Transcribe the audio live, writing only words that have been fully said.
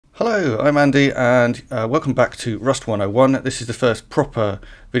Hello, I'm Andy, and welcome back to Rust 101. This is the first proper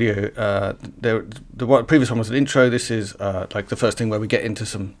video. The previous one was an intro. This is like the first thing where we get into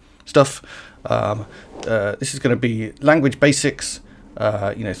some stuff. This is going to be language basics.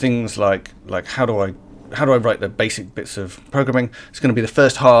 Things like how do I write the basic bits of programming. It's going to be the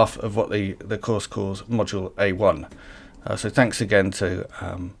first half of what the course calls Module A1. So thanks again to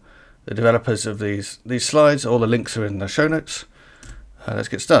the developers of these slides. All the links are in the show notes. Let's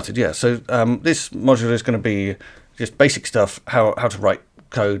get started. Yeah, so this module is going to be just basic stuff, how to write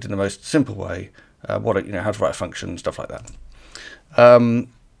code in the most simple way, how to write a function, stuff like that.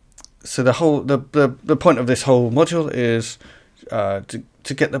 So the point of this whole module is to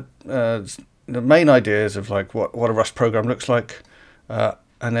get the main ideas of like what a Rust program looks like,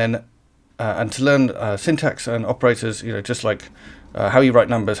 and to learn syntax and operators, just like how you write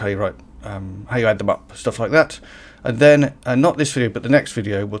numbers, how you add them up, stuff like that. And then, not this video, but the next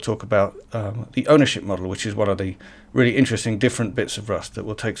video, we'll talk about the ownership model, which is one of the really interesting different bits of Rust that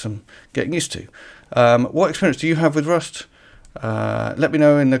will take some getting used to. What experience do you have with Rust? Let me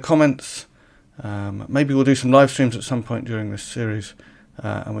know in the comments. Maybe we'll do some live streams at some point during this series,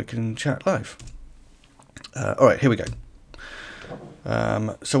 and we can chat live. All right, here we go.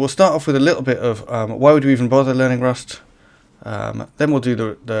 So we'll start off with a little bit of why would you even bother learning Rust? Then we'll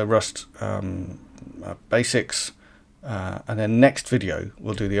do the Rust basics. And then next video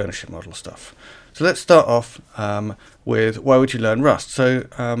we'll do the ownership model stuff. So let's start off with why would you learn Rust. So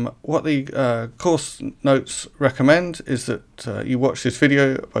what the course notes recommend is that you watch this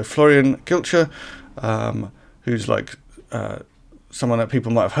video by Florian Gilcher, who's like someone that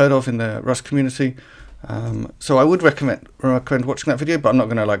people might have heard of in the Rust community. So I would recommend watching that video, but I'm not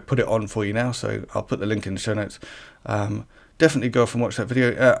going to like put it on for you now, so I'll put the link in the show notes. Definitely go off and watch that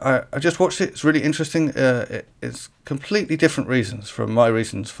video. I just watched it. It's really interesting. It's completely different reasons from my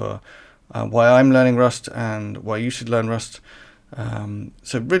reasons for why I'm learning Rust and why you should learn Rust.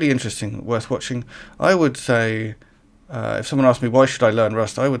 So really interesting, worth watching. I would say, if someone asked me why should I learn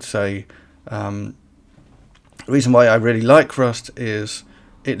Rust, I would say the reason why I really like Rust is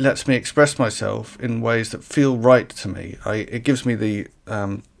it lets me express myself in ways that feel right to me. It gives me the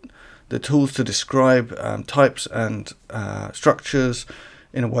tools to describe types and structures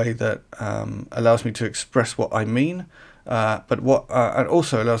in a way that allows me to express what I mean, but and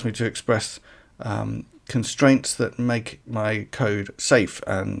also allows me to express constraints that make my code safe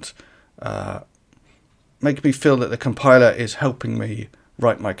and make me feel that the compiler is helping me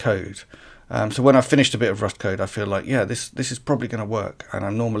write my code. So when I've finished a bit of Rust code, I feel like, yeah, this is probably going to work, and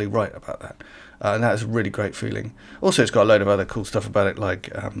I'm normally right about that. And that is a really great feeling. Also, it's got a load of other cool stuff about it,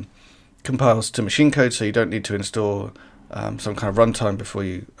 like compiles to machine code, so you don't need to install some kind of runtime before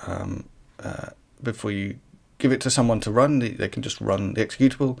you give it to someone to run. They can just run the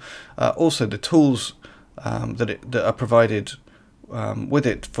executable. Also, the tools that are provided with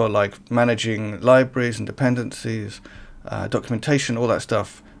it for like managing libraries and dependencies, documentation, all that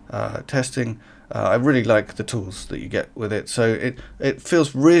stuff, testing. I really like the tools that you get with it. So it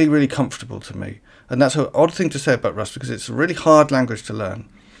feels really, really comfortable to me. And that's an odd thing to say about Rust, because it's a really hard language to learn.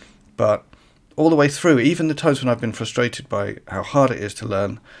 But all the way through, even the times when I've been frustrated by how hard it is to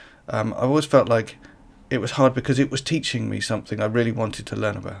learn, I've always felt like it was hard because it was teaching me something I really wanted to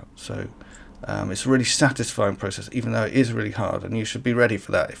learn about. So it's a really satisfying process, even though it is really hard, and you should be ready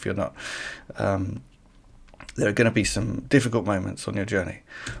for that if you're not. There are going to be some difficult moments on your journey.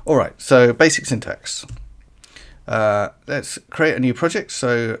 All right, so basic syntax. Let's create a new project.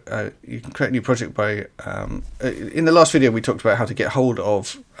 So you can create a new project by in the last video we talked about how to get hold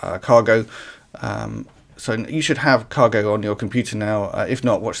of cargo. So you should have cargo on your computer now. If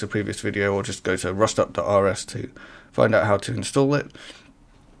not, watch the previous video or just go to rustup.rs to find out how to install it.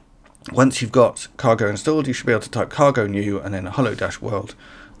 Once you've got cargo installed, you should be able to type cargo new and then hello-world,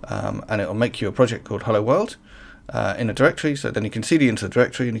 and it will make you a project called hello world in a directory. So then you can cd into the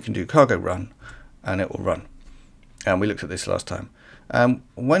directory and you can do cargo run, and it will run. And we looked at this last time.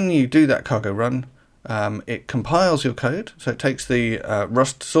 When you do that cargo run, it compiles your code. So it takes the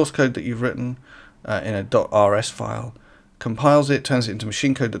Rust source code that you've written in a .rs file, compiles it, turns it into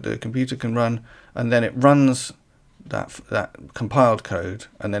machine code that the computer can run, and then it runs that compiled code,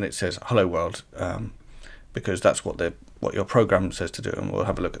 and then it says hello world, because that's what your program says to do, and we'll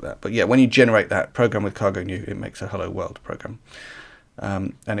have a look at that. But yeah, when you generate that program with cargo new, it makes a hello world program.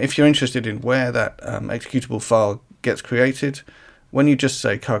 And if you're interested in where that executable file gets created, when you just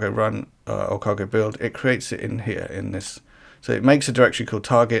say cargo run or cargo build, it creates it in here in this. So it makes a directory called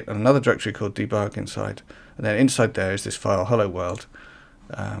target and another directory called debug inside, and then inside there is this file hello world,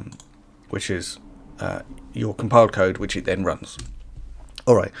 which is your compiled code, which it then runs.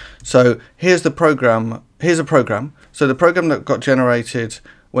 All right, so here's the program. Here's a program. So the program that got generated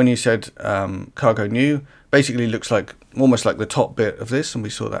when you said cargo new basically looks like almost like the top bit of this, and we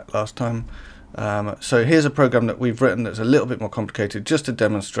saw that last time. So here's a program that we've written that's a little bit more complicated, just to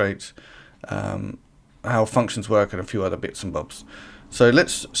demonstrate how functions work and a few other bits and bobs. So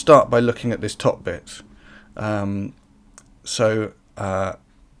let's start by looking at this top bit.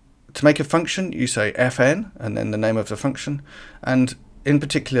 To make a function, you say fn and then the name of the function, and in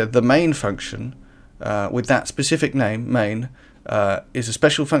particular the main function with that specific name, main, is a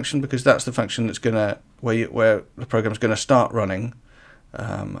special function because that's the function that's gonna where the program's gonna start running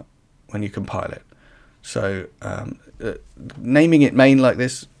when you compile it. So naming it main like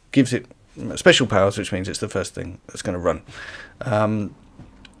this gives it special powers, which means it's the first thing that's going to run.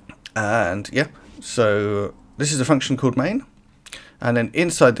 And yeah, so this is a function called main, and then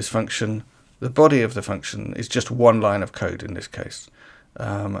inside this function, the body of the function is just one line of code in this case,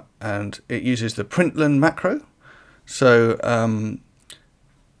 and it uses the println macro. So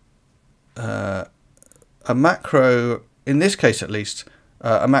a macro, in this case at least,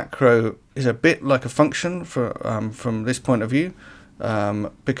 a macro is a bit like a function from this point of view,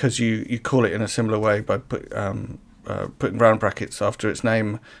 because you call it in a similar way by putting round brackets after its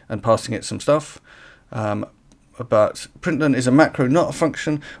name and passing it some stuff. But println is a macro, not a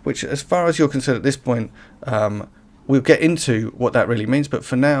function, which as far as you're concerned at this point, we'll get into what that really means, but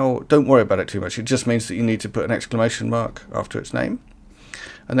for now don't worry about it too much. It just means that you need to put an exclamation mark after its name.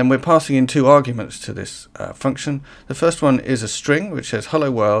 And then we're passing in two arguments to this function. The first one is a string which says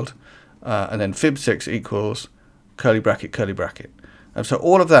hello world, and then fib6 equals curly bracket curly bracket. And so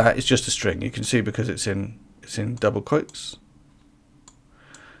all of that is just a string. You can see because it's in double quotes.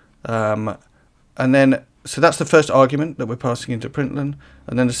 And then so that's the first argument that we're passing into println,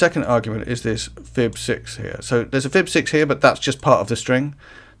 and then the second argument is this fib6 here. So there's a fib6 here, but that's just part of the string.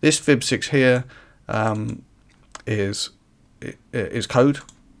 This fib6 here is code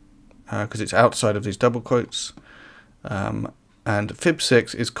because it's outside of these double quotes, and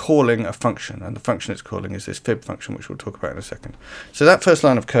fib6 is calling a function, and the function it's calling is this fib function, which we'll talk about in a second. So that first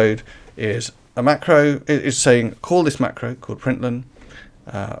line of code is a macro, is saying call this macro called println,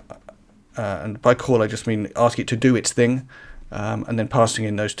 and by call I just mean ask it to do its thing, and then passing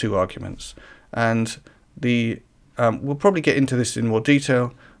in those two arguments. And the we'll probably get into this in more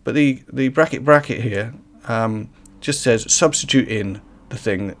detail, but the bracket here just says substitute in the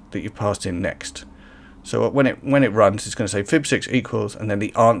thing that you passed in next. So when it runs, it's going to say fib6 equals, and then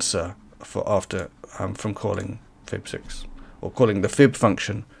the answer for after from calling fib6, or calling the fib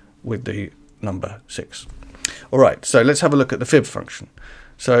function with the number 6. All right, so let's have a look at the fib function.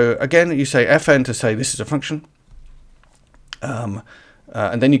 So again, you say fn to say this is a function, and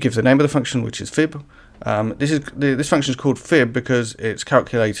then you give the name of the function, which is fib. This function is called fib because it's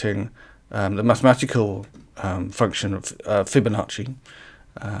calculating the mathematical function of Fibonacci,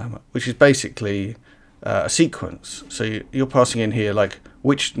 which is basically a sequence. So you're passing in here like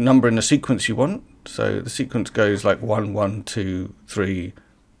which number in the sequence you want. So the sequence goes like 1, 1, 2, 3,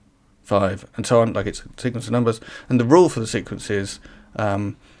 5, and so on. Like it's a sequence of numbers. And the rule for the sequence is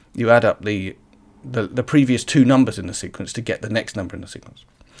you add up the previous two numbers in the sequence to get the next number in the sequence.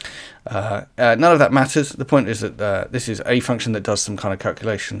 None of that matters. The point is that this is a function that does some kind of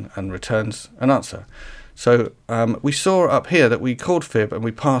calculation and returns an answer. So we saw up here that we called fib and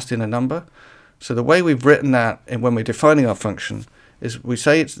we passed in a number. So the way we've written that when we're defining our function is we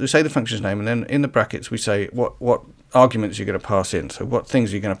say the function's name, and then in the brackets we say what arguments you're going to pass in. So what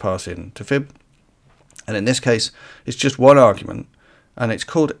things you're going to pass in to fib. And in this case, it's just one argument, and it's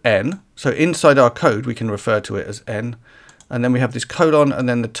called n. So inside our code, we can refer to it as n. And then we have this colon and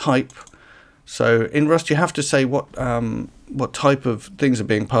then the type. So in Rust, you have to say what type of things are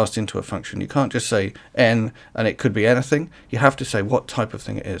being passed into a function. You can't just say n and it could be anything. You have to say what type of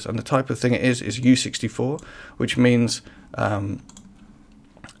thing it is. And the type of thing it is U64, which means an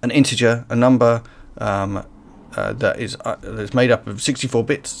integer, a number that is made up of 64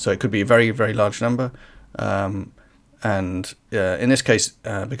 bits. So it could be a very, very large number. And in this case,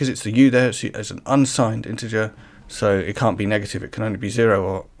 because it's the u there, it's an unsigned integer. So it can't be negative, it can only be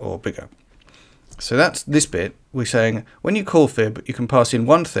 0 or bigger. So that's this bit. We're saying when you call fib, you can pass in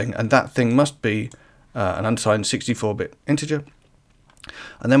one thing, and that thing must be an unsigned 64-bit integer.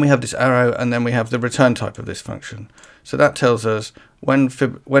 And then we have this arrow, and then we have the return type of this function. So that tells us when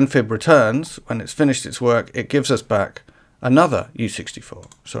fib returns, when it's finished its work, it gives us back another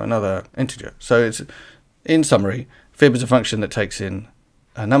U64, so another integer. So it's, in summary, fib is a function that takes in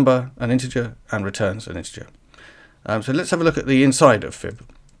a number, an integer, and returns an integer. So let's have a look at the inside of fib.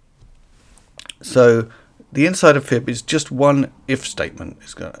 So the inside of fib is just one if statement.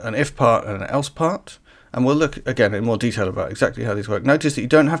 It's got an if part and an else part. And we'll look again in more detail about exactly how these work. Notice that you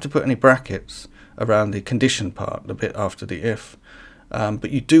don't have to put any brackets around the condition part, the bit after the if,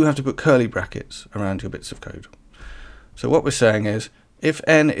 but you do have to put curly brackets around your bits of code. So what we're saying is, if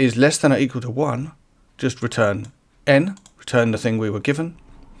n is less than or equal to 1, just return n, return the thing we were given.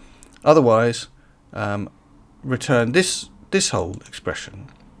 Otherwise, return this whole expression.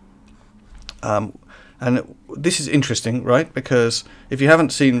 And this is interesting, right? Because if you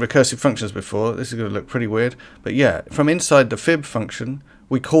haven't seen recursive functions before, this is going to look pretty weird. But yeah, from inside the fib function,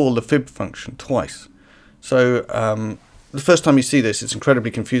 we call the fib function twice. So the first time you see this, it's incredibly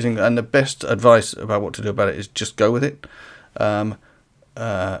confusing, and the best advice about what to do about it is just go with it. But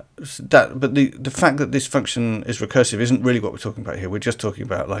the fact that this function is recursive isn't really what we're talking about here. We're just talking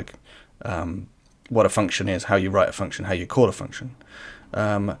about like what a function is, how you write a function, how you call a function.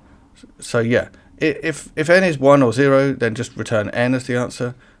 So yeah. If n is 1 or 0, then just return n as the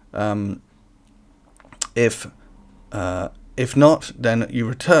answer. If not, then you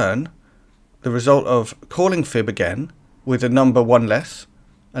return the result of calling fib again with a number 1 less,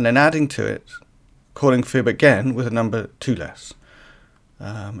 and then adding to it, calling fib again with a number 2 less.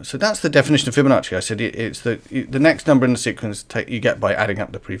 So that's the definition of Fibonacci. I said it's the next number in the sequence you get by adding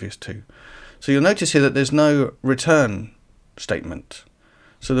up the previous 2. So you'll notice here that there's no return statement.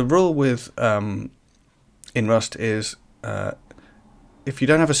 So the rule with in Rust is if you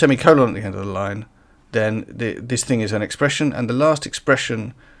don't have a semicolon at the end of the line, then this thing is an expression, and the last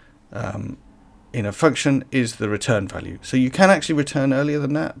expression in a function is the return value. So you can actually return earlier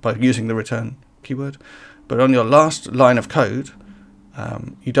than that by using the return keyword, but on your last line of code,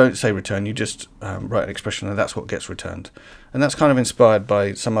 you don't say return, you just write an expression, and that's what gets returned. And that's kind of inspired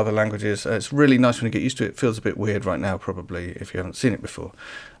by some other languages. It's really nice when you get used to it. It feels a bit weird right now, probably, if you haven't seen it before.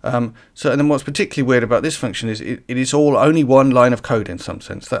 And then what's particularly weird about this function is it is all only one line of code in some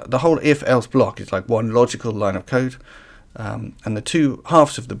sense. That the whole if-else block is like one logical line of code, and the two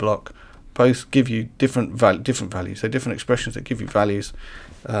halves of the block both give you different values. They're different expressions that give you values.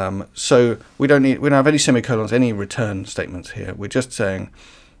 So we don't have any semicolons, any return statements here. We're just saying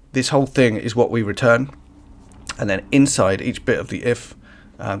this whole thing is what we return, and then inside each bit of the if,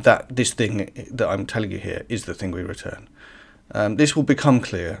 this thing that I'm telling you here is the thing we return. This will become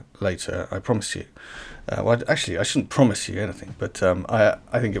clear later, I promise you. Well, actually, I shouldn't promise you anything, but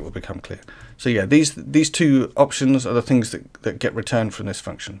I think it will become clear. So yeah, these two options are the things that get returned from this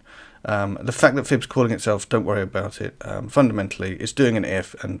function. The fact that fib's calling itself, don't worry about it. Fundamentally, it's doing an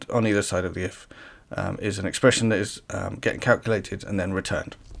if, and on either side of the if is an expression that is getting calculated and then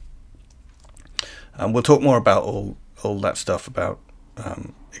returned. We'll talk more about all that stuff about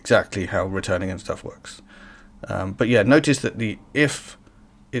exactly how returning and stuff works. But yeah, notice that the if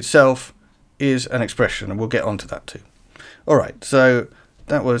itself is an expression, and we'll get onto that too. All right, so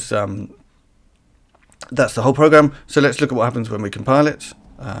that was that's the whole program. So let's look at what happens when we compile it.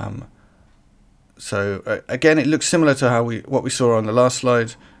 Again, it looks similar to what we saw on the last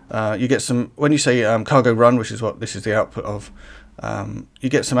slide. You get some, when you say cargo run, which is what this is the output of, you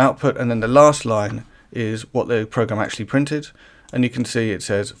get some output, and then the last line is what the program actually printed, and you can see it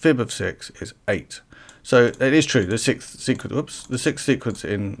says fib of 6 is 8. So it is true. The sixth sequence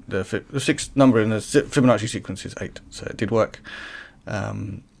in the sixth number in the Fibonacci sequence is 8. So it did work.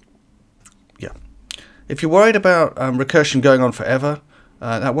 Yeah. If you're worried about recursion going on forever,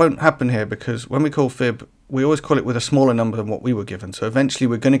 that won't happen here, because when we call fib, we always call it with a smaller number than what we were given. So eventually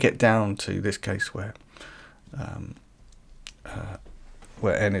we're going to get down to this case where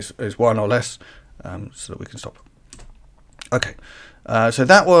n is 1 or less, so that we can stop. Okay. So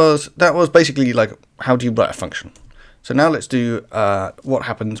that was basically like, how do you write a function? So now let's do what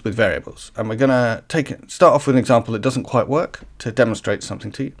happens with variables, and we're going to start off with an example that doesn't quite work to demonstrate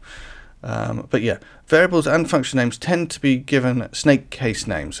something to you. But yeah, variables and function names tend to be given snake case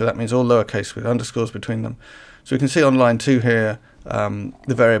names, so that means all lowercase with underscores between them. So we can see on line 2 here,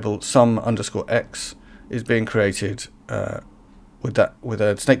 the variable sum underscore x is being created with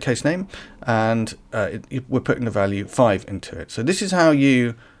a snake case name, and we're putting the value 5 into it. So this is how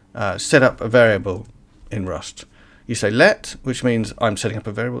you set up a variable in Rust. You say let, which means I'm setting up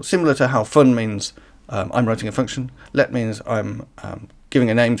a variable, similar to how fun means I'm writing a function. Let means I'm giving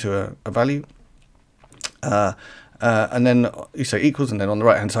a name to a value, and then you say equals, and then on the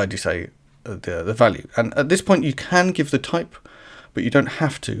right hand side you say the value. And at this point you can give the type, but you don't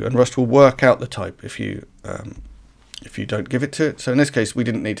have to, and Rust will work out the type if you don't give it to it. So in this case we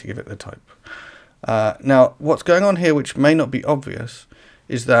didn't need to give it the type. Now what's going on here, which may not be obvious,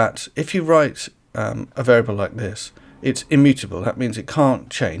 is that if you write a variable like this, it's immutable. That means it can't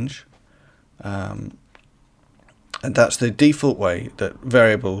change. And that's the default way that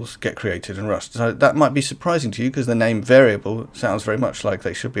variables get created in Rust. So that might be surprising to you because the name variable sounds very much like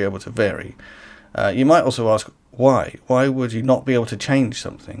they should be able to vary. You might also ask why? Why would you not be able to change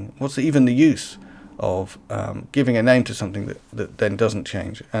something? What's even the use of giving a name to something that then doesn't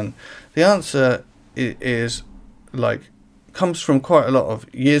change? And the answer is comes from quite a lot of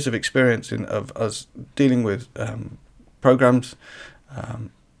years of experience of us dealing with programs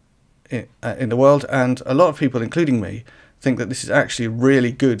in the world, and a lot of people, including me, think that this is actually a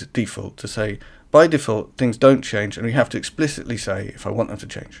really good default to say, by default, things don't change, and we have to explicitly say if I want them to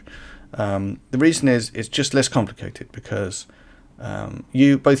change. The reason is it's just less complicated because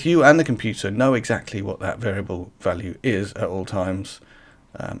both you and the computer know exactly what that variable value is at all times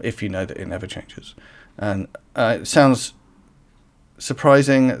if you know that it never changes. And it sounds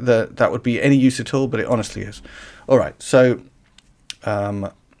surprising that that would be any use at all, but it honestly is. All right, so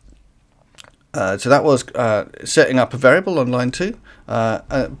that was setting up a variable on line 2.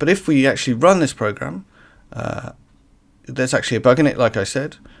 But if we actually run this program, there's actually a bug in it, like I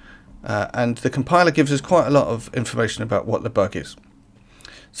said. And the compiler gives us quite a lot of information about what the bug is.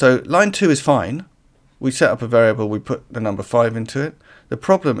 So line 2 is fine. We set up a variable, we put the number 5 into it. The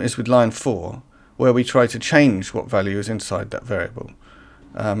problem is with line 4, where we try to change what value is inside that variable.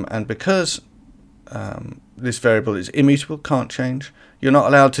 And because this variable is immutable, can't change, you're not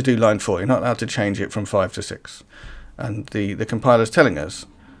allowed to do line 4. You're not allowed to change it from 5 to 6. And the compiler is telling us,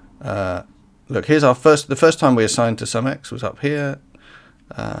 look, here's the first time we assigned to some x was up here.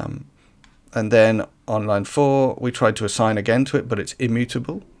 And then on line 4, we tried to assign again to it, but it's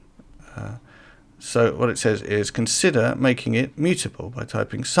immutable. So what it says is consider making it mutable by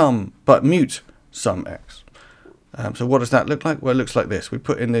typing sum, but mute sum x. So what does that look like? Well, it looks like this. We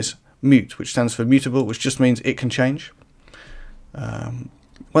put in this mute, which stands for mutable, which just means it can change.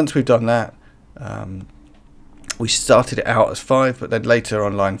 Once we've done that, we started it out as 5, but then later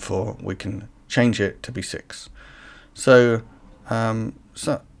on line 4, we can change it to be 6. So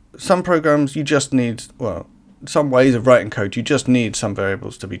some programs you just need, well, some ways of writing code, you just need some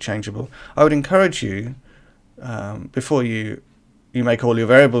variables to be changeable. I would encourage you, before you make all your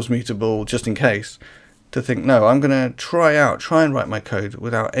variables mutable, just in case, to think, no, I'm going to try and write my code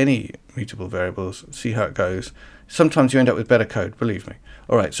without any mutable variables, see how it goes. Sometimes you end up with better code, believe me.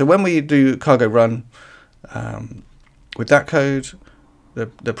 All right, so when we do cargo run with that code,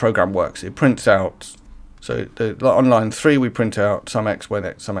 the program works. It prints out. So on line 3, we print out some x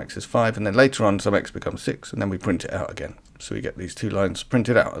when some x is 5, and then later on some x becomes 6, and then we print it out again. So we get these 2 lines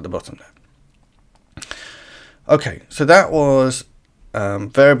printed out at the bottom there. Okay, so that was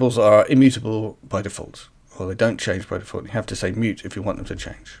variables are immutable by default, or they don't change by default. You have to say mute if you want them to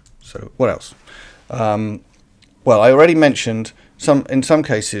change. So what else? Well, I already mentioned in some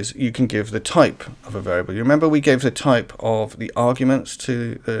cases you can give the type of a variable. You remember we gave the type of the arguments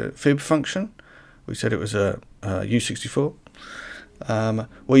to the fib function? We said it was a U64.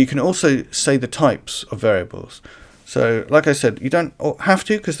 Well, you can also say the types of variables. So, like I said, you don't have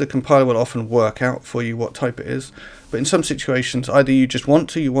to, because the compiler will often work out for you what type it is. But in some situations, either you just want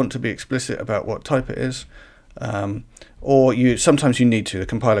to be explicit about what type it is, or sometimes you need to. The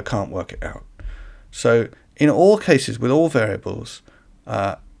compiler can't work it out. So, in all cases, with all variables,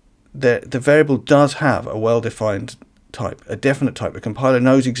 the variable does have a well-defined type, a definite type. The compiler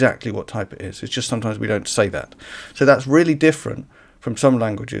knows exactly what type it is. It's just sometimes we don't say that. So that's really different from some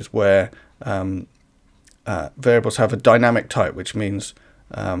languages where variables have a dynamic type, which means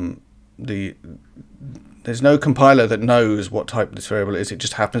there's no compiler that knows what type this variable is. It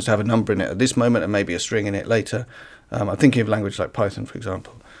just happens to have a number in it at this moment and maybe a string in it later. I'm thinking of language like Python, for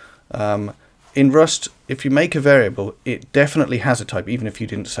example. In Rust, if you make a variable, it definitely has a type, even if you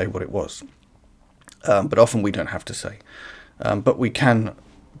didn't say what it was. But often we don't have to say. But we can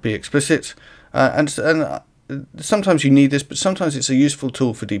be explicit. And sometimes you need this, but sometimes it's a useful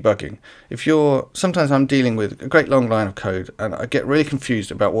tool for debugging. Sometimes I'm dealing with a great long line of code, and I get really confused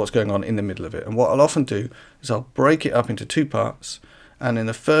about what's going on in the middle of it. And what I'll often do is I'll break it up into 2 parts, and in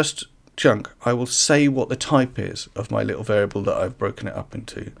the first chunk, I will say what the type is of my little variable that I've broken it up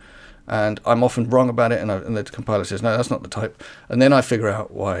into. And I'm often wrong about it, and the compiler says, no, that's not the type. And then I figure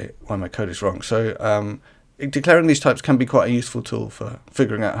out why my code is wrong. So declaring these types can be quite a useful tool for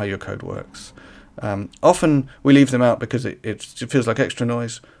figuring out how your code works. Often we leave them out because it feels like extra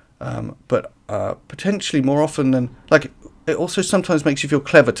noise, but potentially more often than, it also sometimes makes you feel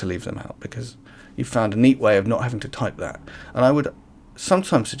clever to leave them out because you've found a neat way of not having to type that. And I would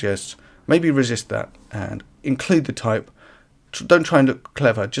sometimes suggest maybe resist that and include the type. Don't try and look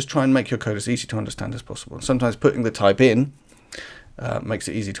clever, just try and make your code as easy to understand as possible. And sometimes putting the type in makes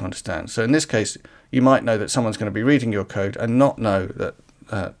it easy to understand. So in this case, you might know that someone's going to be reading your code and not know that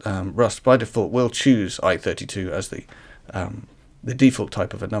Rust by default will choose I32 as the default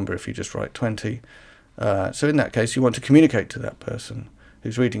type of a number if you just write 20. So in that case, you want to communicate to that person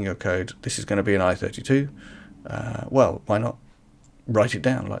who's reading your code, this is going to be an I32. Well, why not write it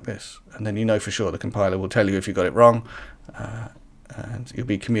down like this? And then you know for sure the compiler will tell you if you got it wrong, and you'll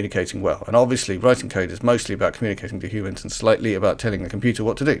be communicating well. And obviously, writing code is mostly about communicating to humans and slightly about telling the computer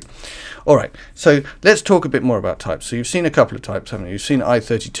what to do. All right, so let's talk a bit more about types. So you've seen a couple of types, haven't you? You've seen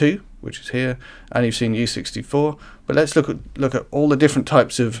I32, which is here, and you've seen U64. But let's look at all the different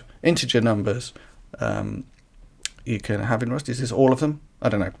types of integer numbers you can have in Rust. Is this all of them? I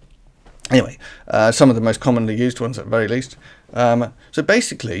don't know. Anyway, some of the most commonly used ones at the very least. So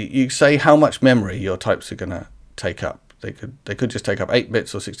basically, you say how much memory your types are going to take up. They could just take up 8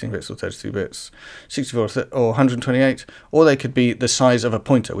 bits or 16 bits or 32 bits, 64 or 128, or they could be the size of a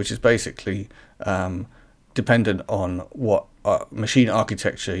pointer, which is basically dependent on what machine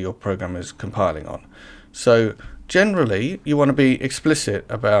architecture your program is compiling on. So generally, you want to be explicit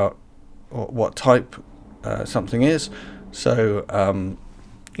about what type something is. So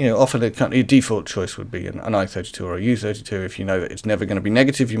often a default choice would be an I32 or a U32. If you know that it's never going to be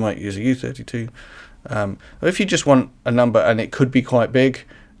negative, you might use a U32. Or if you just want a number and it could be quite big,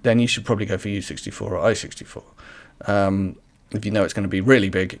 then you should probably go for U64 or I64. If you know it's going to be really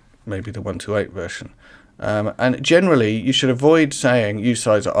big, maybe the 128 version. And generally, you should avoid saying U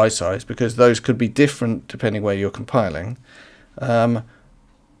size or I size because those could be different depending where you're compiling.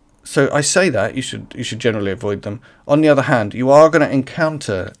 So I say that you should generally avoid them. On the other hand, you are going to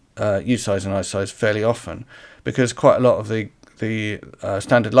encounter U size and I size fairly often because quite a lot of the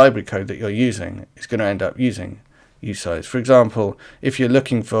standard library code that you're using is going to end up using U size. For example, if you're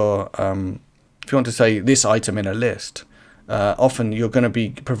looking for, if you want to say this item in a list, often you're going to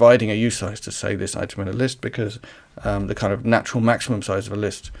be providing a U size to say this item in a list because the kind of natural maximum size of a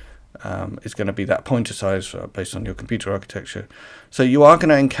list is going to be that pointer size based on your computer architecture. So you are going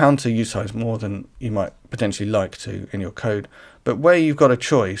to encounter U size more than you might potentially like to in your code. But where you've got a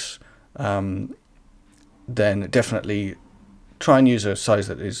choice, then definitely try and use a size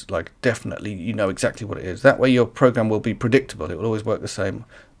that is like definitely you know exactly what it is. That way your program will be predictable. It will always work the same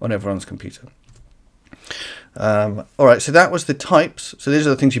on everyone's computer. All right, so that was the types. So these are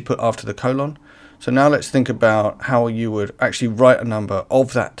the things you put after the colon. So now let's think about how you would actually write a number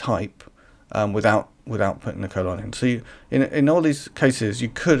of that type without putting the colon in. So in all these cases, you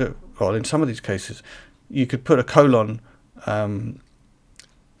could, well, in some of these cases, you could put a colon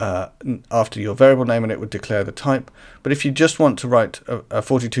after your variable name and it would declare the type. But if you just want to write a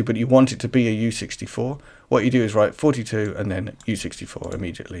 42 but you want it to be a U64, what you do is write 42 and then U64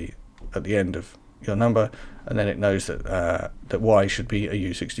 immediately at the end of your number, and then it knows that that Y should be a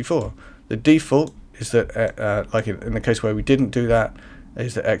U64. The default is that, like in the case where we didn't do that,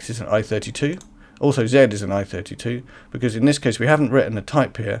 is that X is an I32. Also Z is an I32, because in this case we haven't written a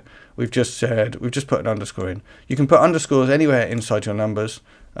type here. We've just put an underscore in. You can put underscores anywhere inside your numbers,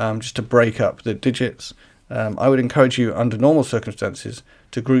 just to break up the digits. I would encourage you under normal circumstances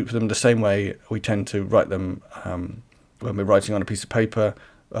to group them the same way we tend to write them when we're writing on a piece of paper.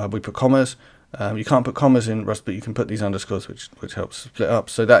 We put commas. You can't put commas in Rust, but you can put these underscores, which helps split up.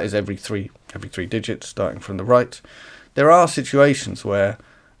 So that is every three digits, starting from the right. There are situations where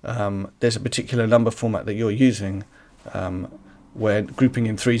there's a particular number format that you're using, where grouping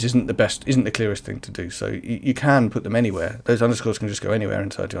in threes isn't the clearest thing to do. So you can put them anywhere. Those underscores can just go anywhere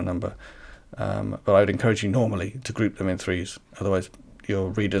inside your number. But I would encourage you normally to group them in threes. Otherwise, your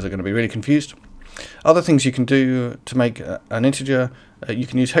readers are going to be really confused. Other things you can do to make an integer, you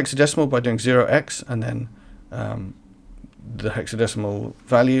can use hexadecimal by doing 0x and then the hexadecimal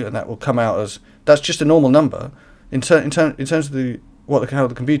value, and that will come out as, that's just a normal number. In terms of how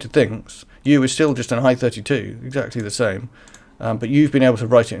the computer thinks, U is still just an I32, exactly the same, but you've been able to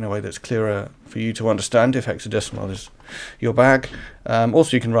write it in a way that's clearer for you to understand if hexadecimal is your bag.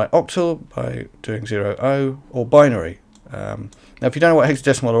 Also, you can write octal by doing 0O, or binary. Now, if you don't know what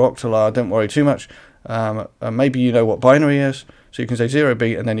hexadecimal or octal are, don't worry too much. Maybe you know what binary is, so you can say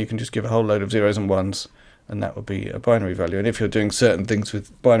 0B, and then you can just give a whole load of zeros and ones, and that would be a binary value. And if you're doing certain things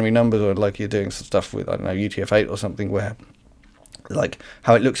with binary numbers, or like you're doing some stuff with, I don't know, UTF-8 or something, where like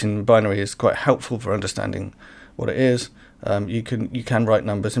how it looks in binary is quite helpful for understanding what it is, you can write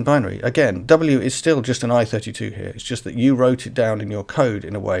numbers in binary. Again, W is still just an I32 here. It's just that you wrote it down in your code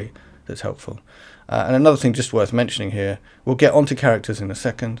in a way that's helpful. And another thing just worth mentioning here, we'll get onto characters in a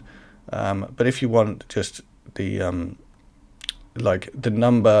second, but if you want just the like the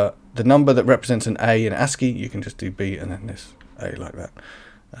number that represents an A in ASCII, you can just do B and then this A like that,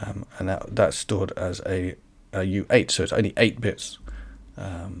 and that's stored as a U8, so it's only 8 bits.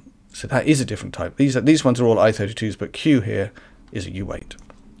 So that is a different type. These ones are all I32s, but Q here is a U8.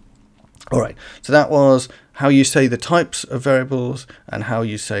 All right, so that was how you say the types of variables and how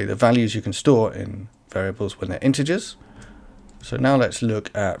you say the values you can store in variables when they're integers. So now let's look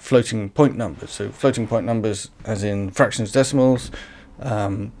at floating point numbers. So floating point numbers as in fractions, decimals.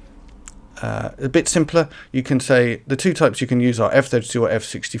 A bit simpler, you can say the two types you can use are F32 or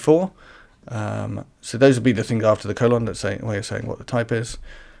F64. So those would be the things after the colon that say way of saying what the type is.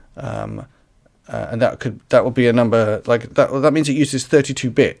 And that would be a number like that. Well, that means it uses 32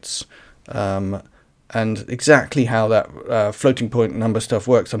 bits. And exactly how that floating point number stuff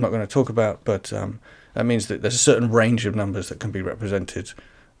works, I'm not going to talk about, but that means that there's a certain range of numbers that can be represented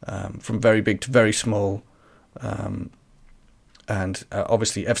from very big to very small. And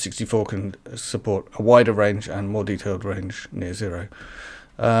obviously F64 can support a wider range and more detailed range near 0.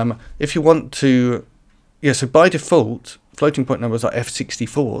 If you want to, so by default, floating point numbers are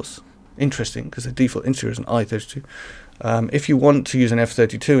F64s. Interesting, because the default integer is an I32. If you want to use an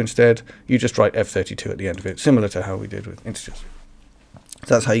F32 instead, you just write F32 at the end of it, similar to how we did with integers.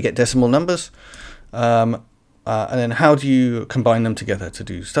 So that's how you get decimal numbers. And then how do you combine them together to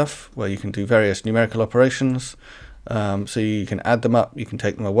do stuff? Well, you can do various numerical operations. So you can add them up, you can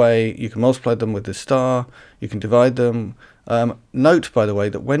take them away, you can multiply them with the star, you can divide them. Note, by the way,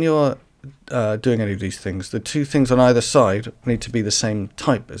 that when you're doing any of these things, the two things on either side need to be the same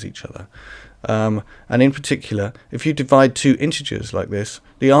type as each other. And in particular, if you divide two integers like this,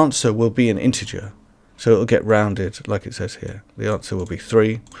 the answer will be an integer. So it'll get rounded like it says here. The answer will be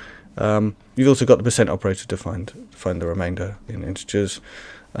 3. You've also got the percent operator to find the remainder in integers.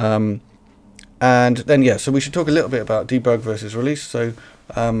 And then, so we should talk a little bit about debug versus release. So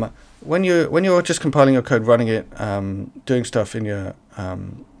when you're just compiling your code, running it, doing stuff in your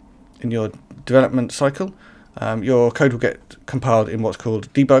development cycle, your code will get compiled in what's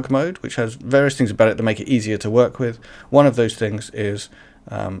called debug mode, which has various things about it that make it easier to work with. One of those things is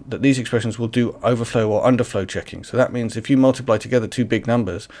that these expressions will do overflow or underflow checking. So that means if you multiply together two big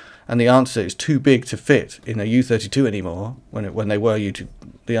numbers and the answer is too big to fit in a U32 anymore, when they were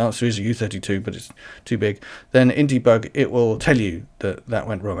the answer is a U32 but it's too big, then in debug it will tell you that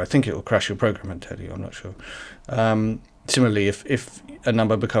went wrong. I think it will crash your program and tell you, I'm not sure. Similarly, if a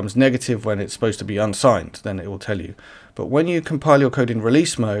number becomes negative when it's supposed to be unsigned, then it will tell you. But when you compile your code in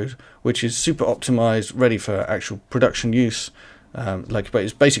release mode, which is super optimized, ready for actual production use, but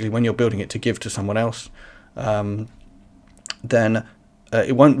it's basically when you're building it to give to someone else, then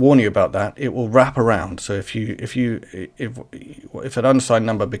it won't warn you about that. It will wrap around. So if an unsigned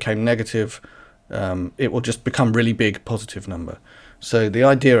number became negative, it will just become really big positive number. So the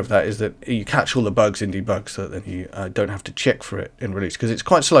idea of that is that you catch all the bugs in debug, so that then you don't have to check for it in release, because it's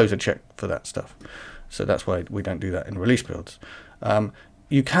quite slow to check for that stuff. So that's why we don't do that in release builds.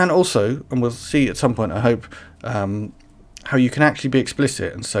 You can also, and we'll see at some point, I hope, how you can actually be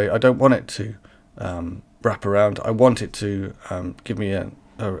explicit and say, I don't want it to wrap around. I want it to give me an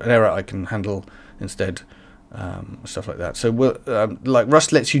error I can handle instead, stuff like that. So like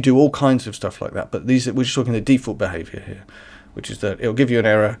Rust lets you do all kinds of stuff like that, but we're just talking the default behavior here, which is that it'll give you an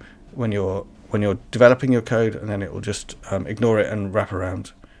error when you're developing your code, and then it will just ignore it and wrap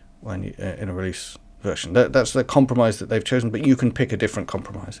around when in a release version. That's the compromise that they've chosen, but you can pick a different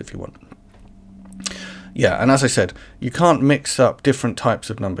compromise if you want. Yeah, and as I said, you can't mix up different types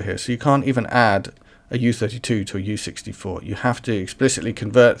of number here, so you can't even add a U32 to a U64. You have to explicitly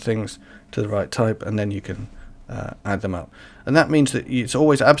convert things to the right type, and then you can add them up. And that means that it's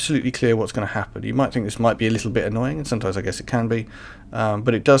always absolutely clear what's going to happen. You might think this might be a little bit annoying, and sometimes I guess it can be,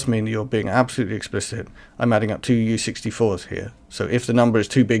 but it does mean that you're being absolutely explicit. I'm adding up two U64s here, so if the number is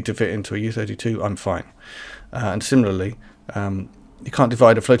too big to fit into a U32, I'm fine. And similarly, you can't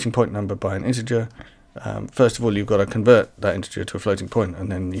divide a floating point number by an integer. First of all, you've got to convert that integer to a floating point, and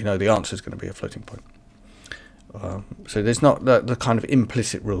then you know the answer is going to be a floating point. So there's not the kind of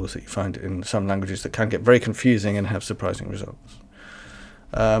implicit rules that you find in some languages that can get very confusing and have surprising results.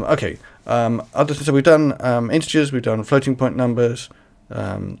 Okay, so we've done integers, we've done floating point numbers,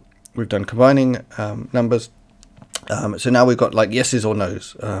 we've done combining numbers. So now we've got like yeses or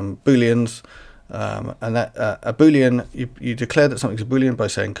nos, booleans, and that a boolean, you declare that something's a boolean by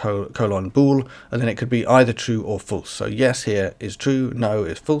saying colon bool, and then it could be either true or false. So yes here is true, no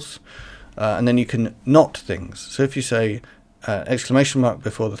is false. And then you can not things. So if you say exclamation mark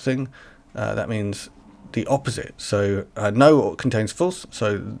before the thing, that means the opposite. So no contains false,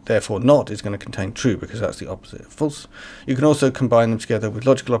 so therefore not is going to contain true, because that's the opposite of false. You can also combine them together with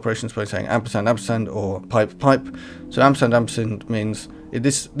logical operations by saying ampersand ampersand or pipe pipe. So ampersand ampersand means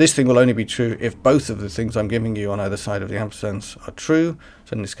this thing will only be true if both of the things I'm giving you on either side of the ampersands are true.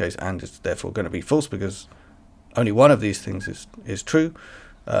 So in this case, and is therefore going to be false because only one of these things is true.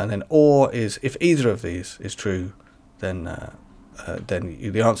 And then or is if either of these is true, then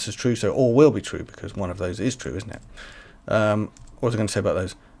the answer is true. So or will be true because one of those is true, isn't it? What was I going to say about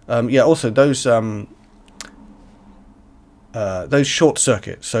those? Yeah, also those short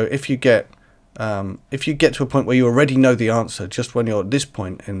circuits. So if you get to a point where you already know the answer, just when you're at this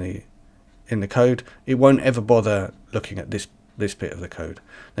point in the code, it won't ever bother looking at this bit of the code.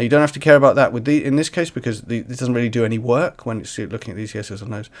 Now you don't have to care about that in this case, because this doesn't really do any work when it's looking at these yeses or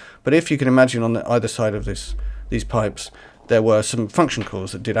nos. But if you can imagine on either side of these pipes, there were some function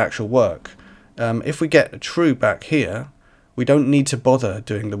calls that did actual work. If we get a true back here, we don't need to bother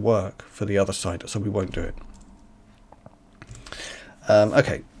doing the work for the other side, so we won't do it.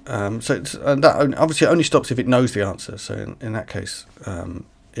 Okay. So that obviously only stops if it knows the answer. So in that case,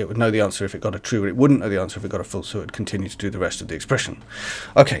 it would know the answer if it got a true, but it wouldn't know the answer if it got a false. So it would continue to do the rest of the expression.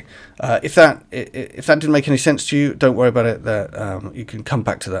 Okay. If that didn't make any sense to you, don't worry about it. That you can come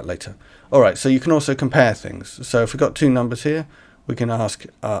back to that later. All right. So you can also compare things. So if we've got two numbers here, we can ask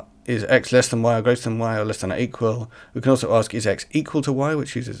is x less than y or greater than y or less than or equal. We can also ask is x equal to y,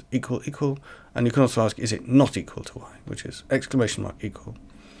 which uses equal equal, and you can also ask is it not equal to y, which is exclamation mark equal.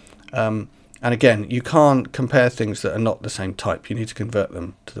 And again, you can't compare things that are not the same type. You need to convert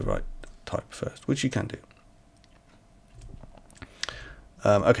them to the right type first, which you can do.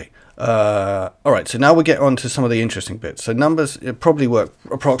 Okay. All right. So now we get on to some of the interesting bits. So numbers probably work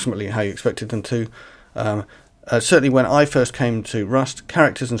approximately how you expected them to. Certainly when I first came to Rust,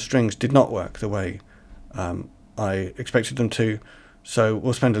 characters and strings did not work the way I expected them to. So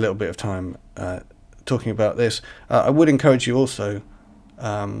we'll spend a little bit of time talking about this. I would encourage you also,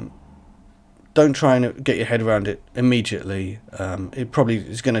 don't try and get your head around it immediately. It probably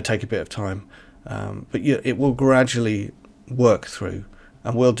is going to take a bit of time, but it will gradually work through,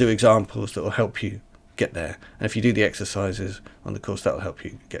 and we'll do examples that will help you get there. And if you do the exercises on the course, that will help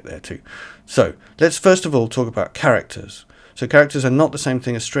you get there too. So let's first of all talk about characters. So characters are not the same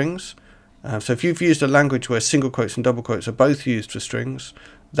thing as strings. So if you've used a language where single quotes and double quotes are both used for strings,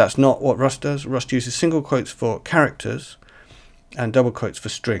 that's not what Rust does. Rust uses single quotes for characters and double quotes for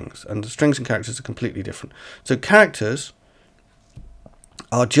strings, and the strings and characters are completely different. So characters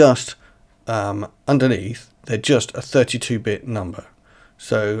are just underneath, they're just a 32-bit number.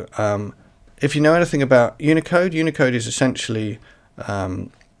 So if you know anything about Unicode, Unicode is essentially a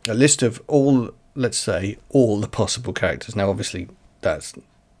list of all, let's say, all the possible characters. Now obviously that's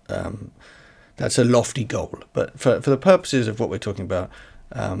a lofty goal, but for the purposes of what we're talking about,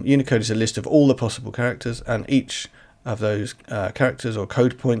 Unicode is a list of all the possible characters, and each of those characters or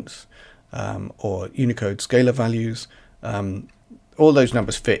code points or Unicode scalar values, all those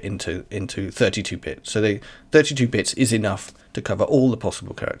numbers fit into 32 bits. So the 32 bits is enough to cover all the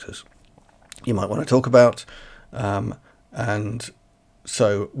possible characters you might want to talk about, and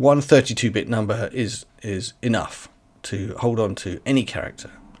so one 32-bit number is enough to hold on to any character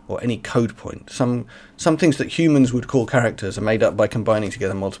or any code point. Some things that humans would call characters are made up by combining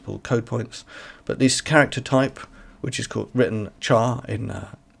together multiple code points, but this character type, which is called written char in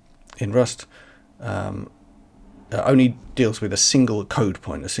Rust, only deals with a single code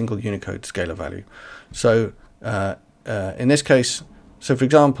point, a single Unicode scalar value. So in this case, so for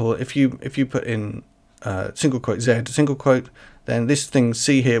example, if you put in single quote z, single quote, then this thing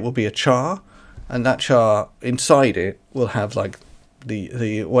C here will be a char, and that char inside it will have like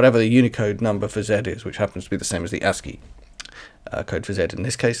the whatever the Unicode number for z is, which happens to be the same as the ASCII code for z in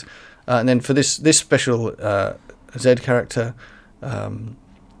this case. And then for this special Z character,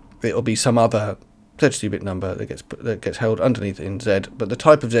 it'll be some other 32-bit number that gets held underneath in Z, but the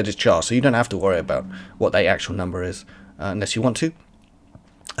type of Z is char, so you don't have to worry about what the actual number is unless you want to.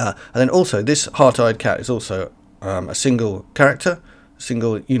 And then also this heart-eyed cat is also a single character, a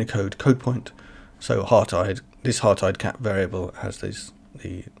single Unicode code point. So this heart-eyed cat variable has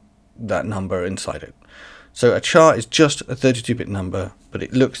that number inside it. So a char is just a 32-bit number, but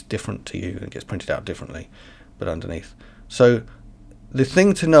it looks different to you and gets printed out differently, but underneath. So the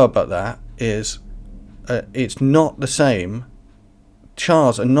thing to know about that is it's not the same.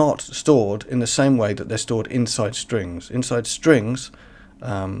 Chars are not stored in the same way that they're stored inside strings. Inside strings,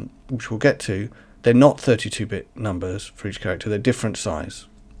 which we'll get to, they're not 32-bit numbers for each character. They're different size.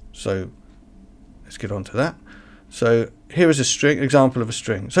 So let's get on to that. So here is a string, example of a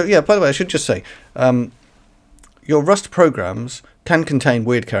string. So yeah, by the way, I should just say, your Rust programs can contain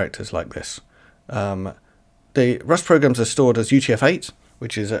weird characters like this. The Rust programs are stored as UTF-8,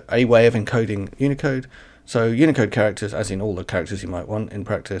 which is a way of encoding Unicode. So Unicode characters, as in all the characters you might want in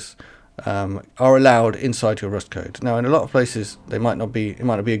practice, are allowed inside your Rust code. Now, in a lot of places, it might not be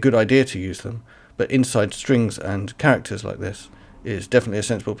a good idea to use them, but inside strings and characters like this is definitely a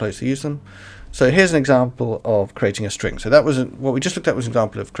sensible place to use them. So here's an example of creating a string. So that was what we just looked at was an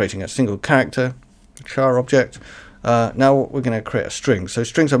example of creating a single character, char object. Now we're going to create a string. So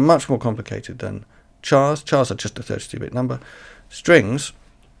strings are much more complicated than chars. Chars are just a 32-bit number. Strings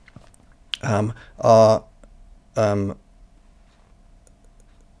are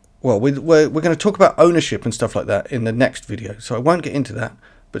well, we're going to talk about ownership and stuff like that in the next video, so I won't get into that.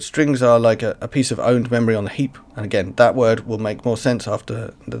 But strings are like a piece of owned memory on the heap, and again, that word will make more sense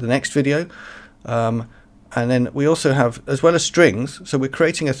after the next video. And then we also have, as well as strings, so we're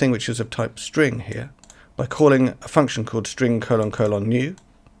creating a thing which is of type string here by calling a function called string::new.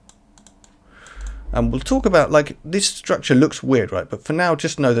 And we'll talk about, like, this structure looks weird, right? But for now,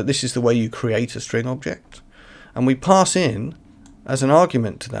 just know that this is the way you create a string object. And we pass in, as an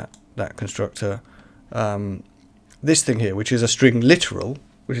argument to that constructor, this thing here, which is a string literal,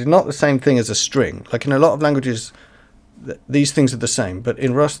 which is not the same thing as a string. Like in a lot of languages, these things are the same, but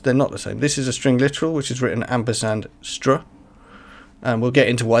in Rust, they're not the same. This is a string literal, which is written &str. And we'll get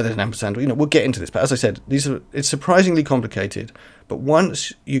into why there's an ampersand. We'll get into this. But as I said, it's surprisingly complicated. But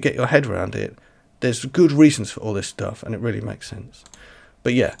once you get your head around it, there's good reasons for all this stuff, and it really makes sense.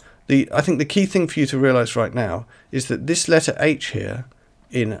 But yeah, I think the key thing for you to realize right now is that this letter H here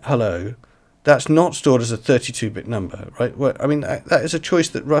in hello, that's not stored as a 32-bit number, right? Well, I mean, that is a choice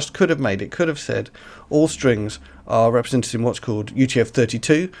that Rust could have made. It could have said all strings are represented in what's called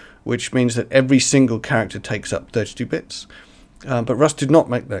UTF-32, which means that every single character takes up 32 bits. But Rust did not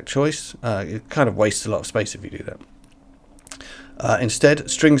make that choice. It kind of wastes a lot of space if you do that.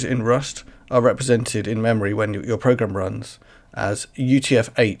 Instead, strings in Rust are represented in memory when your program runs as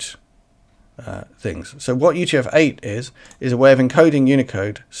UTF-8 things. So what UTF-8 is a way of encoding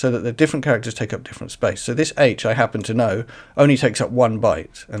Unicode so that the different characters take up different space. So this H, I happen to know, only takes up 1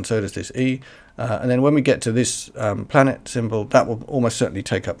 byte, and so does this E. And then when we get to this planet symbol, that will almost certainly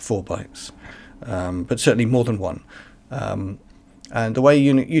take up 4 bytes, but certainly more than 1. And the way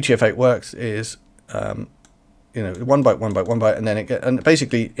UTF-8 works is, 1 byte, 1 byte, 1 byte, and then and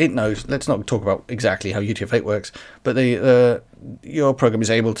basically it knows. Let's not talk about exactly how UTF-8 works, but your program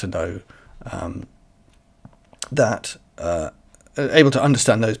is able to know able to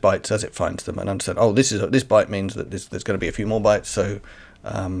understand those bytes as it finds them, and understand, oh, this byte means that there's going to be a few more bytes, so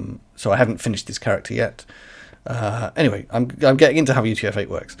I haven't finished this character yet. Anyway, I'm getting into how UTF-8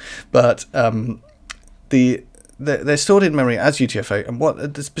 works, but they're stored in memory as UTF-8, and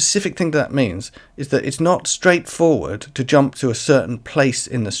what the specific thing that means is that it's not straightforward to jump to a certain place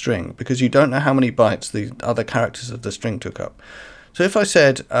in the string, because you don't know how many bytes the other characters of the string took up. So if I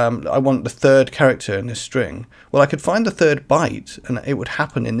said I want the third character in this string, well, I could find the third byte, and it would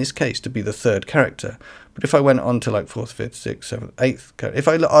happen in this case to be the third character. But if I went on to like 4th, 5th, 6th, 7th, 8th, if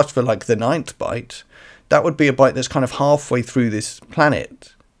I asked for like the 9th byte, that would be a byte that's kind of halfway through this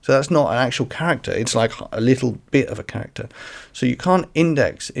planet. So that's not an actual character, it's like a little bit of a character. So you can't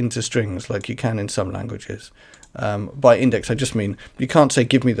index into strings like you can in some languages. By index, I just mean you can't say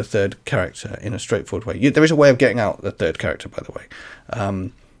give me the third character in a straightforward way. There is a way of getting out the third character, by the way,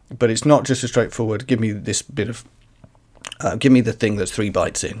 but it's not just a straightforward give me this bit of give me the thing that's 3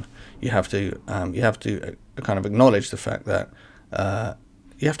 bytes in. You have to kind of acknowledge the fact that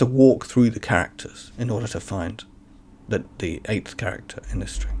you have to walk through the characters in order to find the 8th character in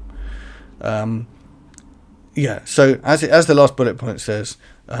this string. Yeah, so as the last bullet point says,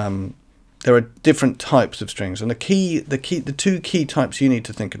 there are different types of strings, and the 2 key types you need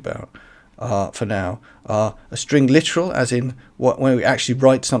to think about for now are a string literal, as in when we actually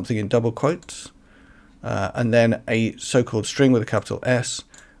write something in double quotes, and then a so-called string with a capital S,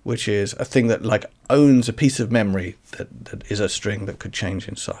 which is a thing that like owns a piece of memory that is a string that could change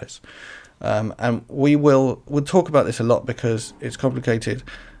in size. And we'll talk about this a lot because it's complicated,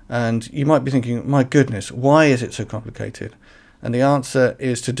 and you might be thinking, my goodness, why is it so complicated? And the answer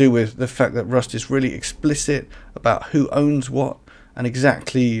is to do with the fact that Rust is really explicit about who owns what and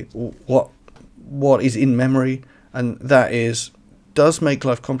exactly what is in memory, and that does make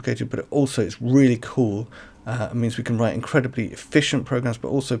life complicated, but it also is really cool. It means we can write incredibly efficient programs, but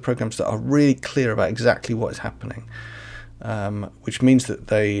also programs that are really clear about exactly what is happening, which means that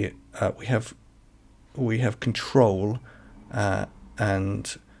we have control,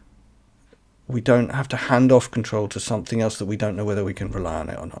 and we don't have to hand off control to something else that we don't know whether we can rely on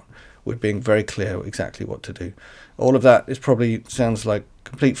it or not. with being very clear exactly what to do. All of that is probably sounds like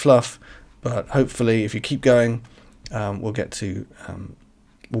complete fluff, but hopefully if you keep going, we'll get to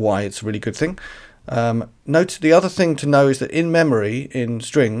why it's a really good thing. Note the other thing to know is that in memory, in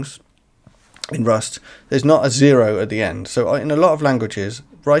strings, in Rust, there's not a 0 at the end. So in a lot of languages,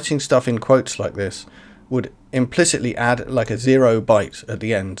 writing stuff in quotes like this would implicitly add like a 0 byte at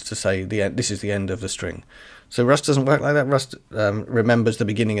the end to say this is the end of the string. So Rust doesn't work like that. Rust remembers the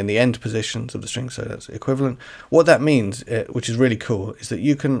beginning and the end positions of the string, so that's equivalent. What that means, which is really cool, is that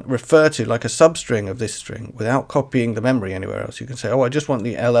you can refer to like a substring of this string without copying the memory anywhere else. You can say, oh, I just want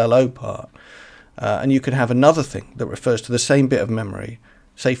the LLO part. And you can have another thing that refers to the same bit of memory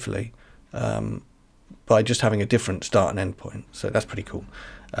safely by just having a different start and end point. So that's pretty cool.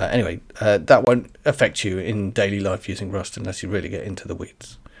 Anyway, that won't affect you in daily life using Rust unless you really get into the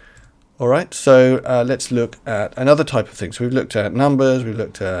weeds. All right, so let's look at another type of thing. So we've looked at numbers, we've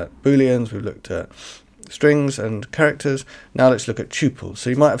looked at booleans, we've looked at strings and characters. Now let's look at tuples. So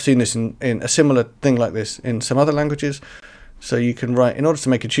you might have seen this in a similar thing like this in some other languages. So you can write, in order to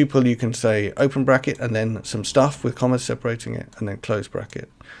make a tuple, you can say open bracket and then some stuff with commas separating it and then close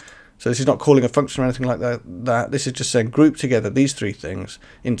bracket. So this is not calling a function or anything like that. This is just saying group together these three things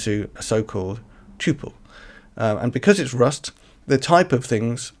into a so-called tuple. And because it's Rust, the type of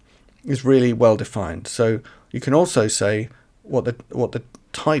things is really well defined. So you can also say what the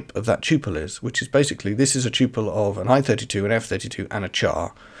type of that tuple is, which is basically this is a tuple of an I32, an F32, and a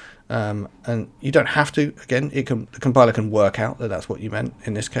char. And you don't have to. Again, the compiler can work out that that's what you meant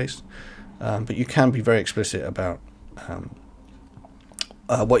in this case, but you can be very explicit about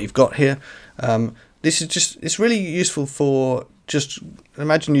what you've got here. This is it's really useful for just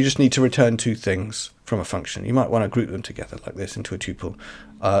imagine you just need to return two things from a function. You might want to group them together like this into a tuple.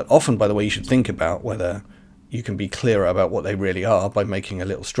 Often, by the way, you should think about whether you can be clearer about what they really are by making a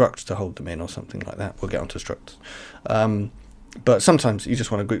little struct to hold them in or something like that. We'll get onto structs. But sometimes you just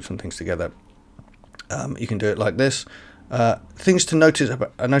want to group some things together. You can do it like this. Things to notice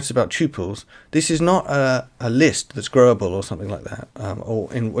about tuples. This is not a list that's growable or something like that,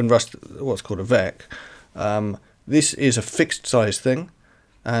 or in Rust what's called a vec. This is a fixed size thing,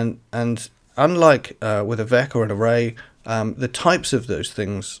 and unlike with a vec or an array, the types of those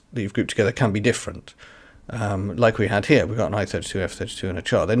things that you've grouped together can be different. Like we had here, we've got an I32, F32, and a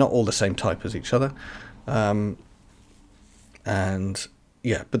char. They're not all the same type as each other. And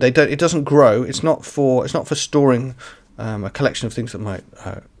yeah, but they don't. It doesn't grow. It's not for storing a collection of things that might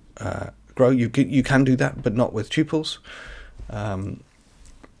grow. You can do that, but not with tuples.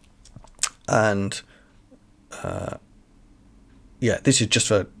 Yeah, this is just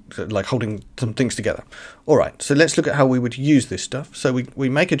for like holding some things together. All right, so let's look at how we would use this stuff. So we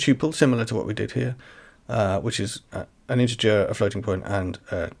make a tuple similar to what we did here, which is an integer, a floating point, and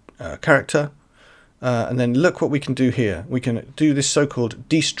a character. And then look what we can do here. We can do this so-called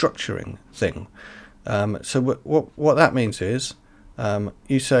destructuring thing. So what that means is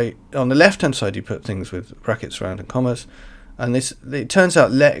you say on the left-hand side you put things with brackets around and commas, and it turns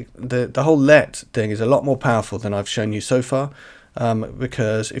out the whole let thing is a lot more powerful than I've shown you so far,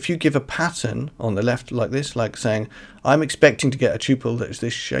 because if you give a pattern on the left like this, like saying I'm expecting to get a tuple that is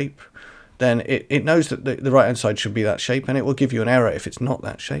this shape, then it knows that the right-hand side should be that shape, and it will give you an error if it's not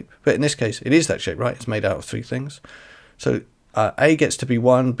that shape. But in this case, it is that shape, right? It's made out of three things. So A gets to be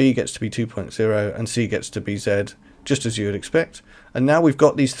 1, B gets to be 2.0, and C gets to be Z, just as you would expect. And now we've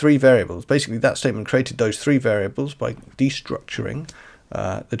got these three variables. Basically, that statement created those three variables by destructuring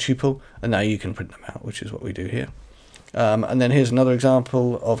the tuple, and now you can print them out, which is what we do here. And then here's another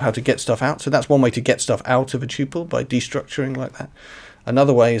example of how to get stuff out. So that's one way to get stuff out of a tuple, by destructuring like that.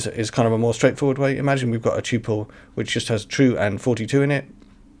 Another way is kind of a more straightforward way. Imagine we've got a tuple which just has true and 42 in it.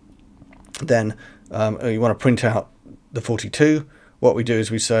 Then you want to print out the 42. What we do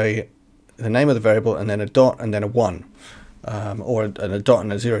is we say the name of the variable and then a dot and then a 1, or a dot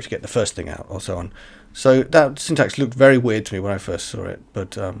and a 0 to get the first thing out, or so on. So that syntax looked very weird to me when I first saw it,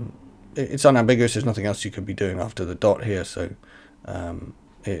 but it's unambiguous. There's nothing else you could be doing after the dot here, so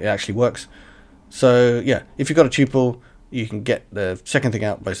it actually works. So yeah, if you've got a tuple, you can get the second thing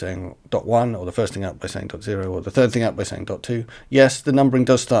out by saying .1, or the first thing out by saying .0, or the third thing out by saying .2. Yes, the numbering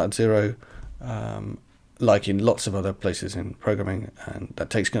does start at 0, like in lots of other places in programming, and that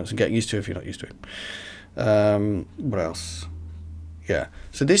takes some getting used to if you're not used to it. What else? Yeah,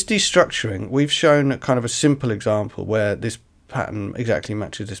 so this destructuring, we've shown kind of a simple example where this pattern exactly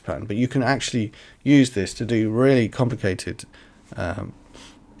matches this pattern, but you can actually use this to do really complicated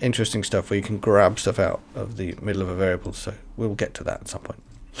interesting stuff where you can grab stuff out of the middle of a variable, so we'll get to that at some point.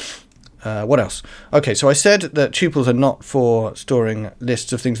 What else? Okay, so I said that tuples are not for storing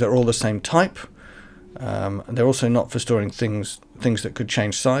lists of things that are all the same type. They're also not for storing things that could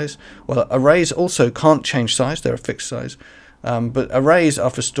change size. Well, arrays also can't change size; they're a fixed size. But arrays are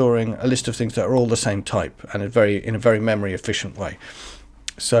for storing a list of things that are all the same type and in a very memory efficient way.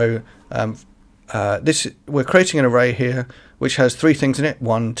 So we're creating an array here which has 3 things in it: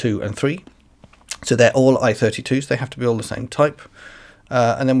 1, 2, and 3. So they're all I32s. They have to be all the same type.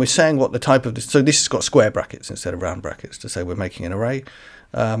 And then we're saying what the type of this. So this has got square brackets instead of round brackets to say we're making an array.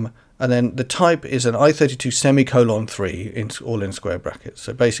 And then the type is an I32 semicolon 3 all in square brackets.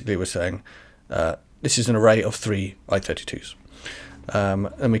 So basically we're saying this is an array of 3 I32s.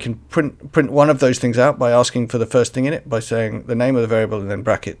 And we can print one of those things out by asking for the first thing in it by saying the name of the variable and then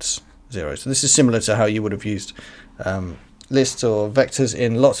brackets 0. So this is similar to how you would have used lists or vectors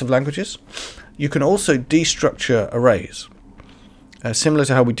in lots of languages. You can also destructure arrays. Similar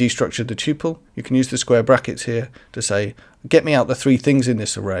to how we destructured the tuple, you can use the square brackets here to say, get me out the 3 things in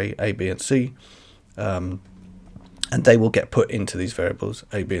this array, A, B, and C, and they will get put into these variables,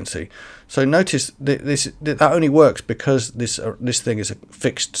 A, B, and C. So notice that only works because this thing is a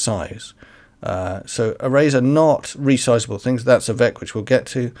fixed size. So arrays are not resizable things. That's a vec which we'll get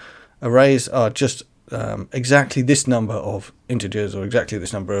to. Arrays are just exactly this number of integers or exactly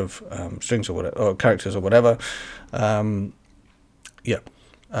this number of strings or whatever, or characters or whatever.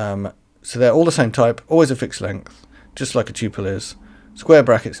 So they're all the same type, always a fixed length, just like a tuple is. Square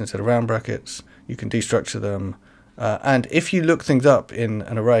brackets instead of round brackets. You can destructure them, and if you look things up in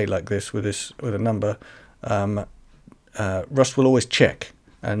an array like this with a number, Rust will always check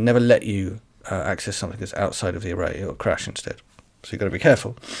and never let you access something that's outside of the array. It'll crash instead. So you've got to be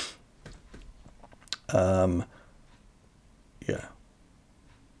careful.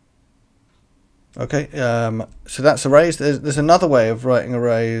 Okay, so that's arrays. There's another way of writing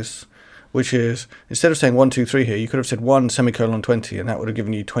arrays, which is, instead of saying 1, 2, 3 here, you could have said 1 semicolon 20, and that would have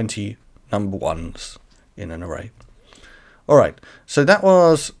given you 20 number ones in an array. All right, so that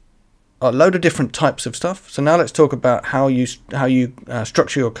was a load of different types of stuff. So now let's talk about how you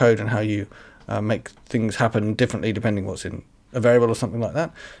structure your code and how you make things happen differently depending what's in a variable or something like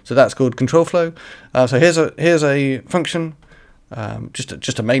that. So that's called control flow. So here's a function.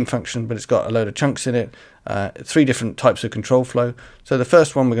 Just a main function, but it's got a load of chunks in it, 3 different types of control flow. So the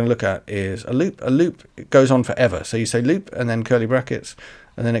first one we're going to look at is a loop. A loop goes on forever. So you say loop and then curly brackets,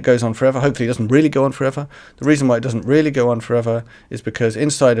 and then it goes on forever. Hopefully it doesn't really go on forever. The reason why it doesn't really go on forever is because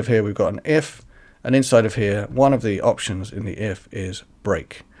inside of here we've got an if, and inside of here one of the options in the if is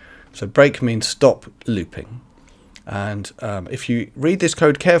break. So break means stop looping. And if you read this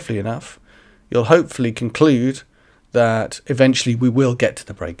code carefully enough, you'll hopefully conclude that eventually we will get to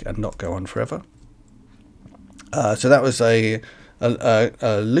the break and not go on forever. So that was a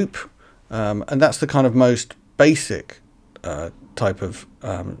loop, and that's the kind of most basic type of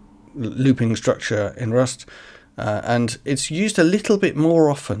looping structure in Rust, and it's used a little bit more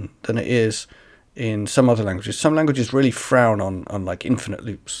often than it is in some other languages. Some languages really frown on like infinite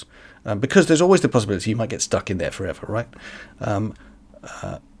loops, because there's always the possibility you might get stuck in there forever, right?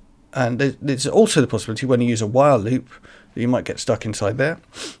 And there's also the possibility when you use a while loop that you might get stuck inside there,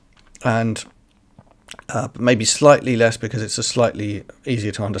 and maybe slightly less because it's a slightly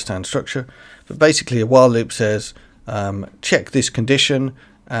easier to understand structure. But basically a while loop says check this condition,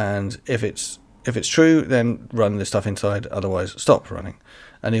 and if it's true then run the stuff inside, otherwise stop running.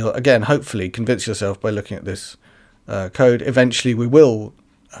 And you'll again hopefully convince yourself by looking at this code eventually we will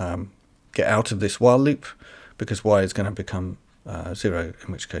get out of this while loop, because y is going to become 0,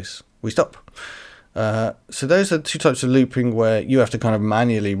 in which case we stop. So those are 2 types of looping where you have to kind of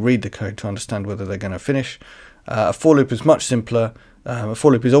manually read the code to understand whether they're going to finish. A for loop is much simpler. A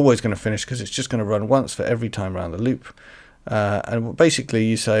for loop is always going to finish because it's just going to run once for every time around the loop. And basically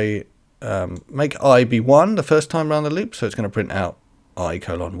you say make I be 1 the first time around the loop, so it's going to print out I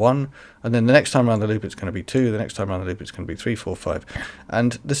colon 1, and then the next time around the loop it's going to be 2, the next time around the loop it's going to be 3, 4, 5.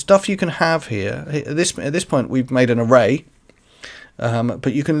 And the stuff you can have here, at this point we've made an array,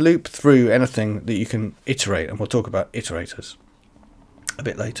 but you can loop through anything that you can iterate, and we'll talk about iterators a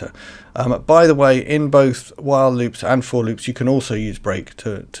bit later. By the way, in both while loops and for loops you can also use break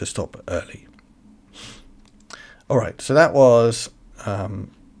to stop early. Alright, so that was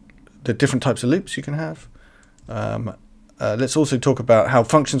the different types of loops you can have. Let's also talk about how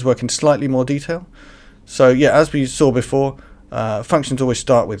functions work in slightly more detail. So yeah, as we saw before, functions always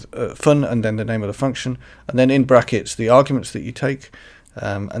start with fun and then the name of the function, and then in brackets the arguments that you take,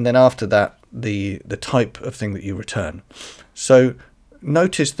 and then after that the type of thing that you return. So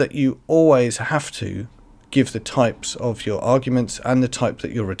notice that you always have to give the types of your arguments and the type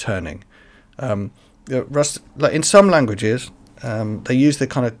that you're returning. Rust, like in some languages, they use the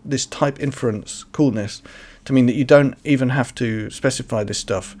kind of this type inference coolness to mean that you don't even have to specify this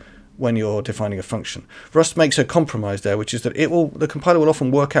stuff when you're defining a function. Rust makes a compromise there, which is that the compiler will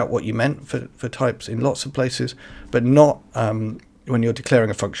often work out what you meant for types in lots of places, but not when you're declaring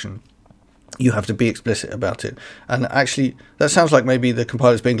a function. You have to be explicit about it. And actually, that sounds like maybe the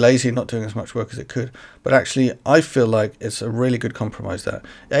compiler's being lazy and not doing as much work as it could. But actually, I feel like it's a really good compromise there.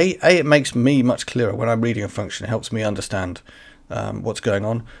 It makes me much clearer when I'm reading a function. It helps me understand what's going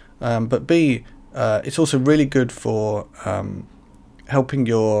on. But B, it's also really good for helping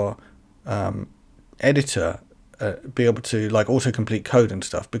your editor be able to like autocomplete code and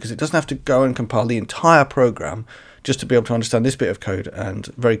stuff, because it doesn't have to go and compile the entire program just to be able to understand this bit of code and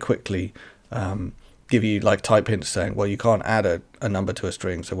very quickly give you like type hints saying, well, you can't add a number to a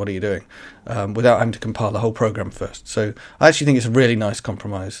string, so what are you doing, without having to compile the whole program first. So I actually think it's a really nice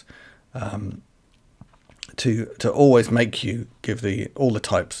compromise to always make you give all the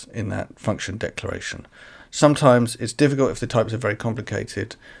types in that function declaration. Sometimes it's difficult if the types are very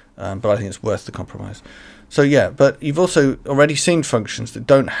complicated, but I think it's worth the compromise. So yeah, but you've also already seen functions that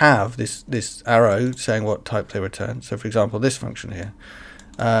don't have this arrow saying what type they return. So for example, this function here.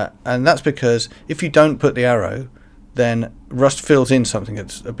 And that's because if you don't put the arrow, then Rust fills in something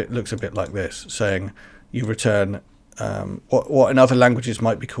that's looks a bit like this, saying you return what in other languages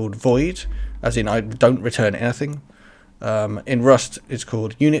might be called void, as in I don't return anything. In Rust, it's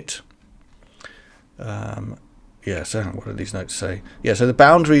called unit. Yeah, so what do these notes say? Yeah, so the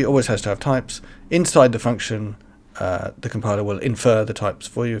boundary always has to have types. Inside the function, the compiler will infer the types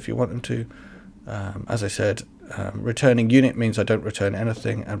for you if you want them to. As I said, returning unit means I don't return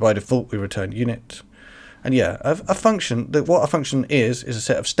anything, and by default we return unit. And yeah, a function, what a function is a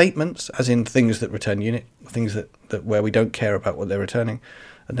set of statements, as in things that return unit, things that where we don't care about what they're returning.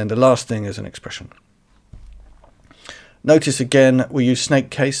 And then the last thing is an expression. Notice again, we use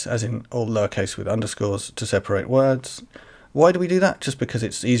snake case, as in all lowercase with underscores, to separate words. Why do we do that? Just because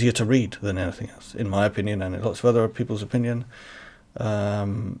it's easier to read than anything else, in my opinion, and in lots of other people's opinion.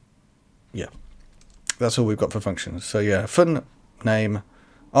 Yeah, that's all we've got for functions. So yeah, fun name,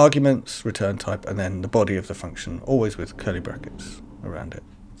 arguments, return type, and then the body of the function, always with curly brackets around it.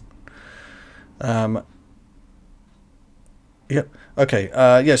 Yep. Okay.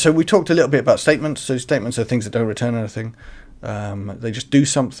 Yeah. So we talked a little bit about statements. So statements are things that don't return anything. They just do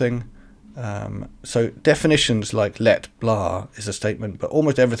something. So definitions like let blah is a statement, but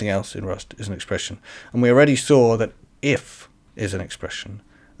almost everything else in Rust is an expression. And we already saw that if is an expression,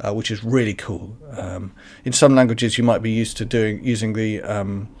 which is really cool. In some languages, you might be used to using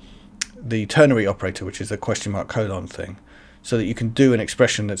the ternary operator, which is a question mark colon thing, so that you can do an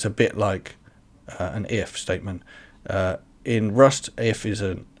expression that's a bit like an if statement. In Rust, if is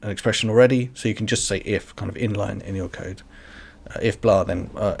an expression already, so you can just say if kind of inline in your code. If blah,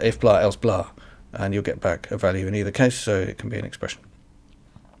 then if blah else blah, and you'll get back a value in either case, so it can be an expression.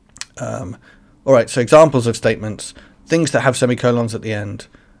 All right, so examples of statements, things that have semicolons at the end,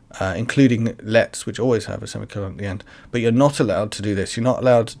 including lets, which always have a semicolon at the end, but you're not allowed to do this. You're not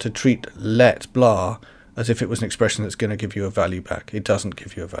allowed to treat let blah as if it was an expression that's going to give you a value back. It doesn't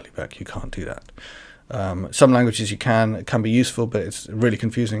give you a value back. You can't do that. Some languages you can, it can be useful, but it's really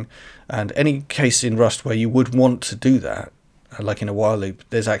confusing. And any case in Rust where you would want to do that, like in a while loop,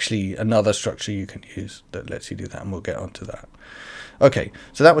 there's actually another structure you can use that lets you do that, and we'll get onto that. Okay,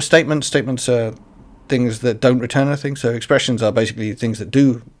 so that was statements. Statements are things that don't return anything. So expressions are basically things that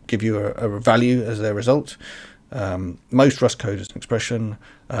do give you a value as their result. Most Rust code is an expression.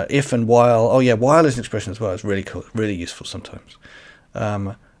 If and while, oh yeah, while is an expression as well. It's really cool, really useful sometimes.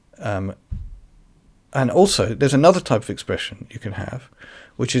 And also, there's another type of expression you can have,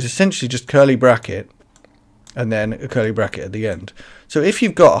 which is essentially just curly bracket and then a curly bracket at the end. So if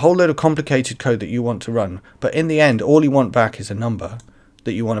you've got a whole load of complicated code that you want to run, but in the end, all you want back is a number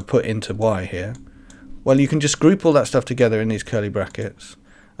that you want to put into y here, well, you can just group all that stuff together in these curly brackets,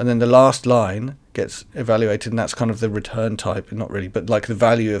 and then the last line gets evaluated, and that's kind of the return type, not really, but like the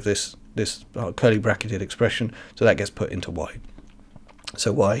value of this curly bracketed expression, so that gets put into y.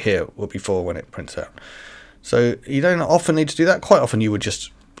 So y here will be 4 when it prints out. So you don't often need to do that. Quite often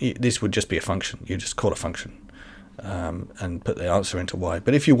this would just be a function. You just call a function and put the answer into y.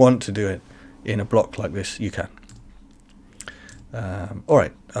 But if you want to do it in a block like this, you can. All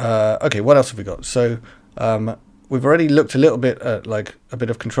right. Okay, what else have we got? So we've already looked a little bit at like a bit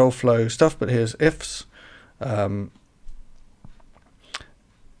of control flow stuff, but here's ifs. What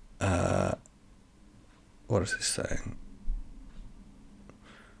is this saying?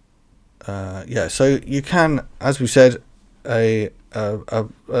 Yeah, so you can, as we said, a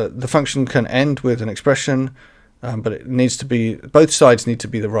the function can end with an expression, but it needs to be, both sides need to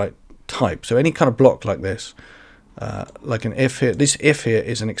be the right type. So any kind of block like this, like an if here, this if here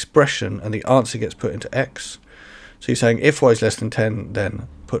is an expression and the answer gets put into x. So you're saying if y is less than 10, then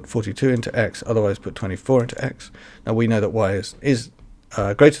put 42 into x, otherwise put 24 into x. Now we know that y is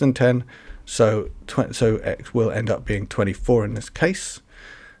greater than 10, so x will end up being 24 in this case.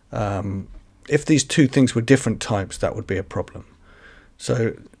 If these two things were different types, that would be a problem.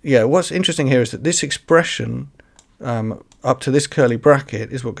 So yeah, what's interesting here is that this expression up to this curly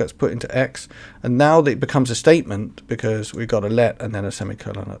bracket is what gets put into x, and now it becomes a statement because we've got a let and then a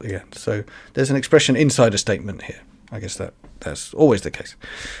semicolon at the end. So there's an expression inside a statement here. I guess that's always the case.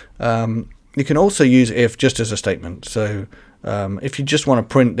 You can also use if just as a statement. So if you just want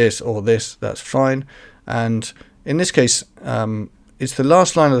to print this or this, that's fine. And in this case, it's the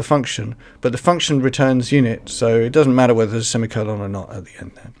last line of the function, but the function returns unit, so it doesn't matter whether there's a semicolon or not at the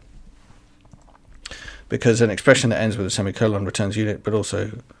end there. Because an expression that ends with a semicolon returns unit, but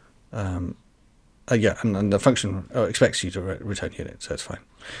also, yeah, and the function expects you to return unit, so it's fine.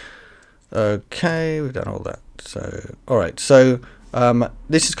 Okay, we've done all that. So, all right, so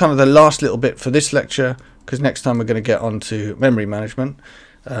this is kind of the last little bit for this lecture, because next time we're going to get on to memory management.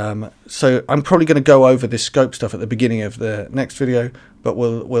 So I'm probably going to go over this scope stuff at the beginning of the next video, but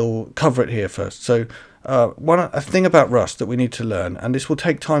we'll cover it here first. So a thing about Rust that we need to learn, and this will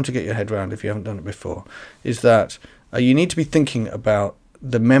take time to get your head around if you haven't done it before, is that you need to be thinking about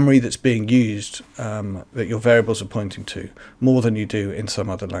the memory that's being used, that your variables are pointing to, more than you do in some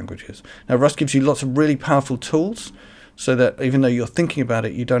other languages. Now Rust gives you lots of really powerful tools, so that even though you're thinking about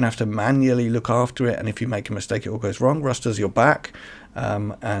it, you don't have to manually look after it, and if you make a mistake it all goes wrong. Rust does your back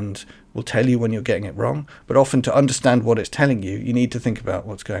and will tell you when you're getting it wrong, but often to understand what it's telling you, you need to think about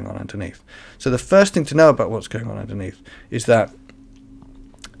what's going on underneath. So the first thing to know about what's going on underneath is that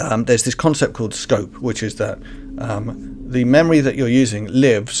there's this concept called scope, which is that the memory that you're using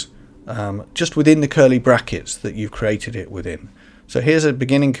lives just within the curly brackets that you've created it within. So here's a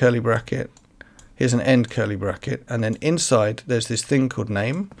beginning curly bracket, here's an end curly bracket, and then inside there's this thing called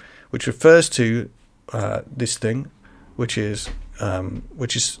name, which refers to this thing, which is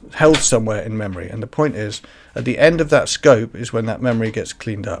held somewhere in memory. And the point is, at the end of that scope is when that memory gets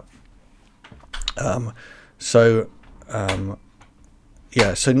cleaned up.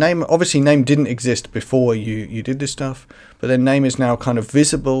 Yeah, so name, obviously name didn't exist before you did this stuff, but then name is now kind of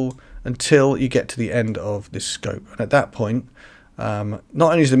visible until you get to the end of this scope. And at that point, not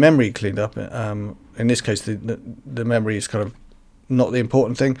only is the memory cleaned up, in this case the memory is kind of not the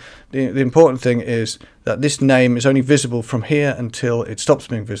important thing. The important thing is that this name is only visible from here until it stops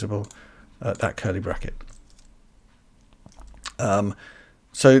being visible at that curly bracket.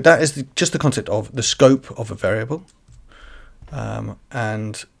 So that is just the concept of the scope of a variable.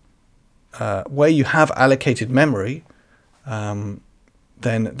 Where you have allocated memory, then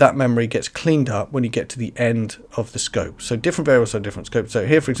that memory gets cleaned up when you get to the end of the scope. So different variables have different scopes. So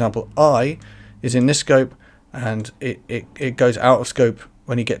here, for example, I is in this scope, and it goes out of scope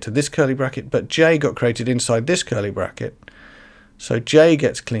when you get to this curly bracket, but J got created inside this curly bracket, so J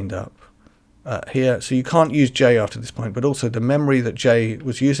gets cleaned up here. So you can't use J after this point, but also the memory that J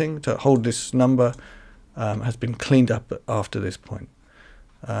was using to hold this number has been cleaned up after this point.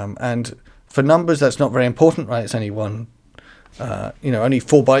 And for numbers, that's not very important, right? It's only one, only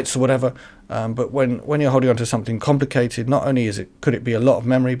 4 bytes or whatever. But when you're holding on to something complicated, not only could it be a lot of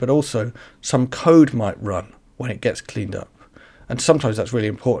memory, but also some code might run when it gets cleaned up. And sometimes that's really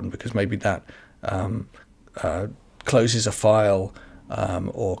important because maybe that closes a file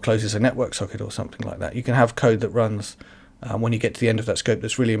or closes a network socket or something like that. You can have code that runs when you get to the end of that scope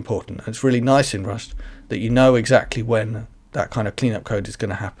that's really important. And it's really nice in Rust that you know exactly when that kind of cleanup code is going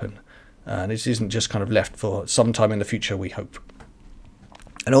to happen. And it isn't just kind of left for sometime in the future, we hope.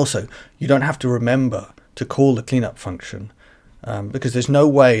 And also, you don't have to remember to call the cleanup function because there's no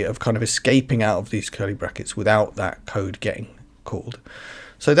way of kind of escaping out of these curly brackets without that code getting called.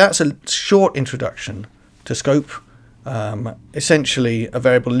 So that's a short introduction to scope. Essentially, a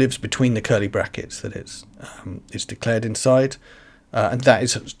variable lives between the curly brackets that it's declared inside, and that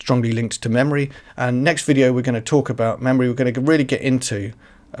is strongly linked to memory. And next video, we're going to talk about memory. We're going to really get into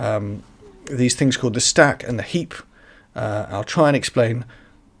these things called the stack and the heap. I'll try and explain,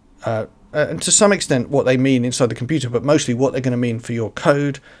 and to some extent, what they mean inside the computer, but mostly what they're going to mean for your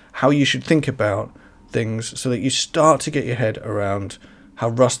code, how you should think about things, so that you start to get your head around how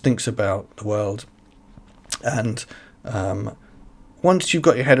Rust thinks about the world. And once you've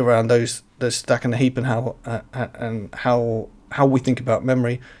got your head around the stack and the heap and how we think about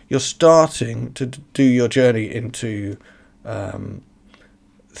memory, you're starting to do your journey into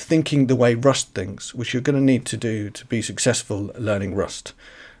thinking the way Rust thinks, which you're going to need to do to be successful learning Rust.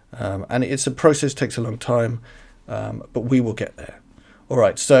 And it's a process, takes a long time, but we will get there. All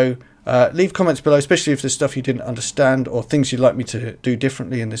right, so leave comments below, especially if there's stuff you didn't understand or things you'd like me to do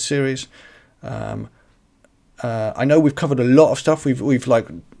differently in this series. I know we've covered a lot of stuff. We've like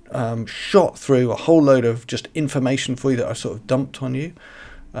shot through a whole load of just information for you that I've sort of dumped on you.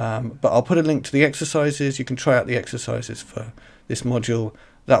 But I'll put a link to the exercises. You can try out the exercises for this module.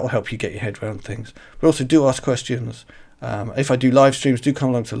 That will help you get your head around things. But also do ask questions. If I do live streams, do come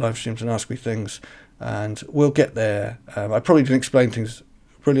along to live streams and ask me things, and we'll get there. I probably didn't explain things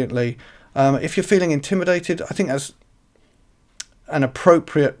brilliantly. If you're feeling intimidated, I think that's an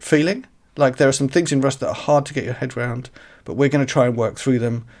appropriate feeling. Like, there are some things in Rust that are hard to get your head around, but we're going to try and work through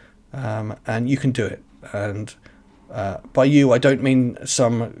them, and you can do it. And by you, I don't mean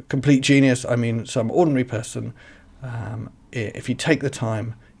some complete genius. I mean some ordinary person. If you take the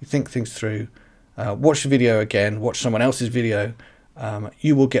time, you think things through, watch the video again, watch someone else's video,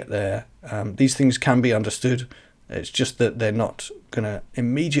 you will get there. These things can be understood. It's just that they're not going to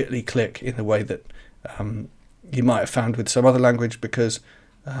immediately click in the way that you might have found with some other language, because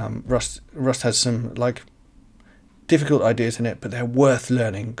Rust has some like difficult ideas in it, but they're worth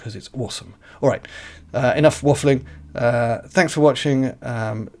learning because it's awesome. All right, enough waffling. Thanks for watching.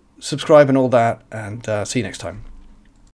 Subscribe and all that, and see you next time.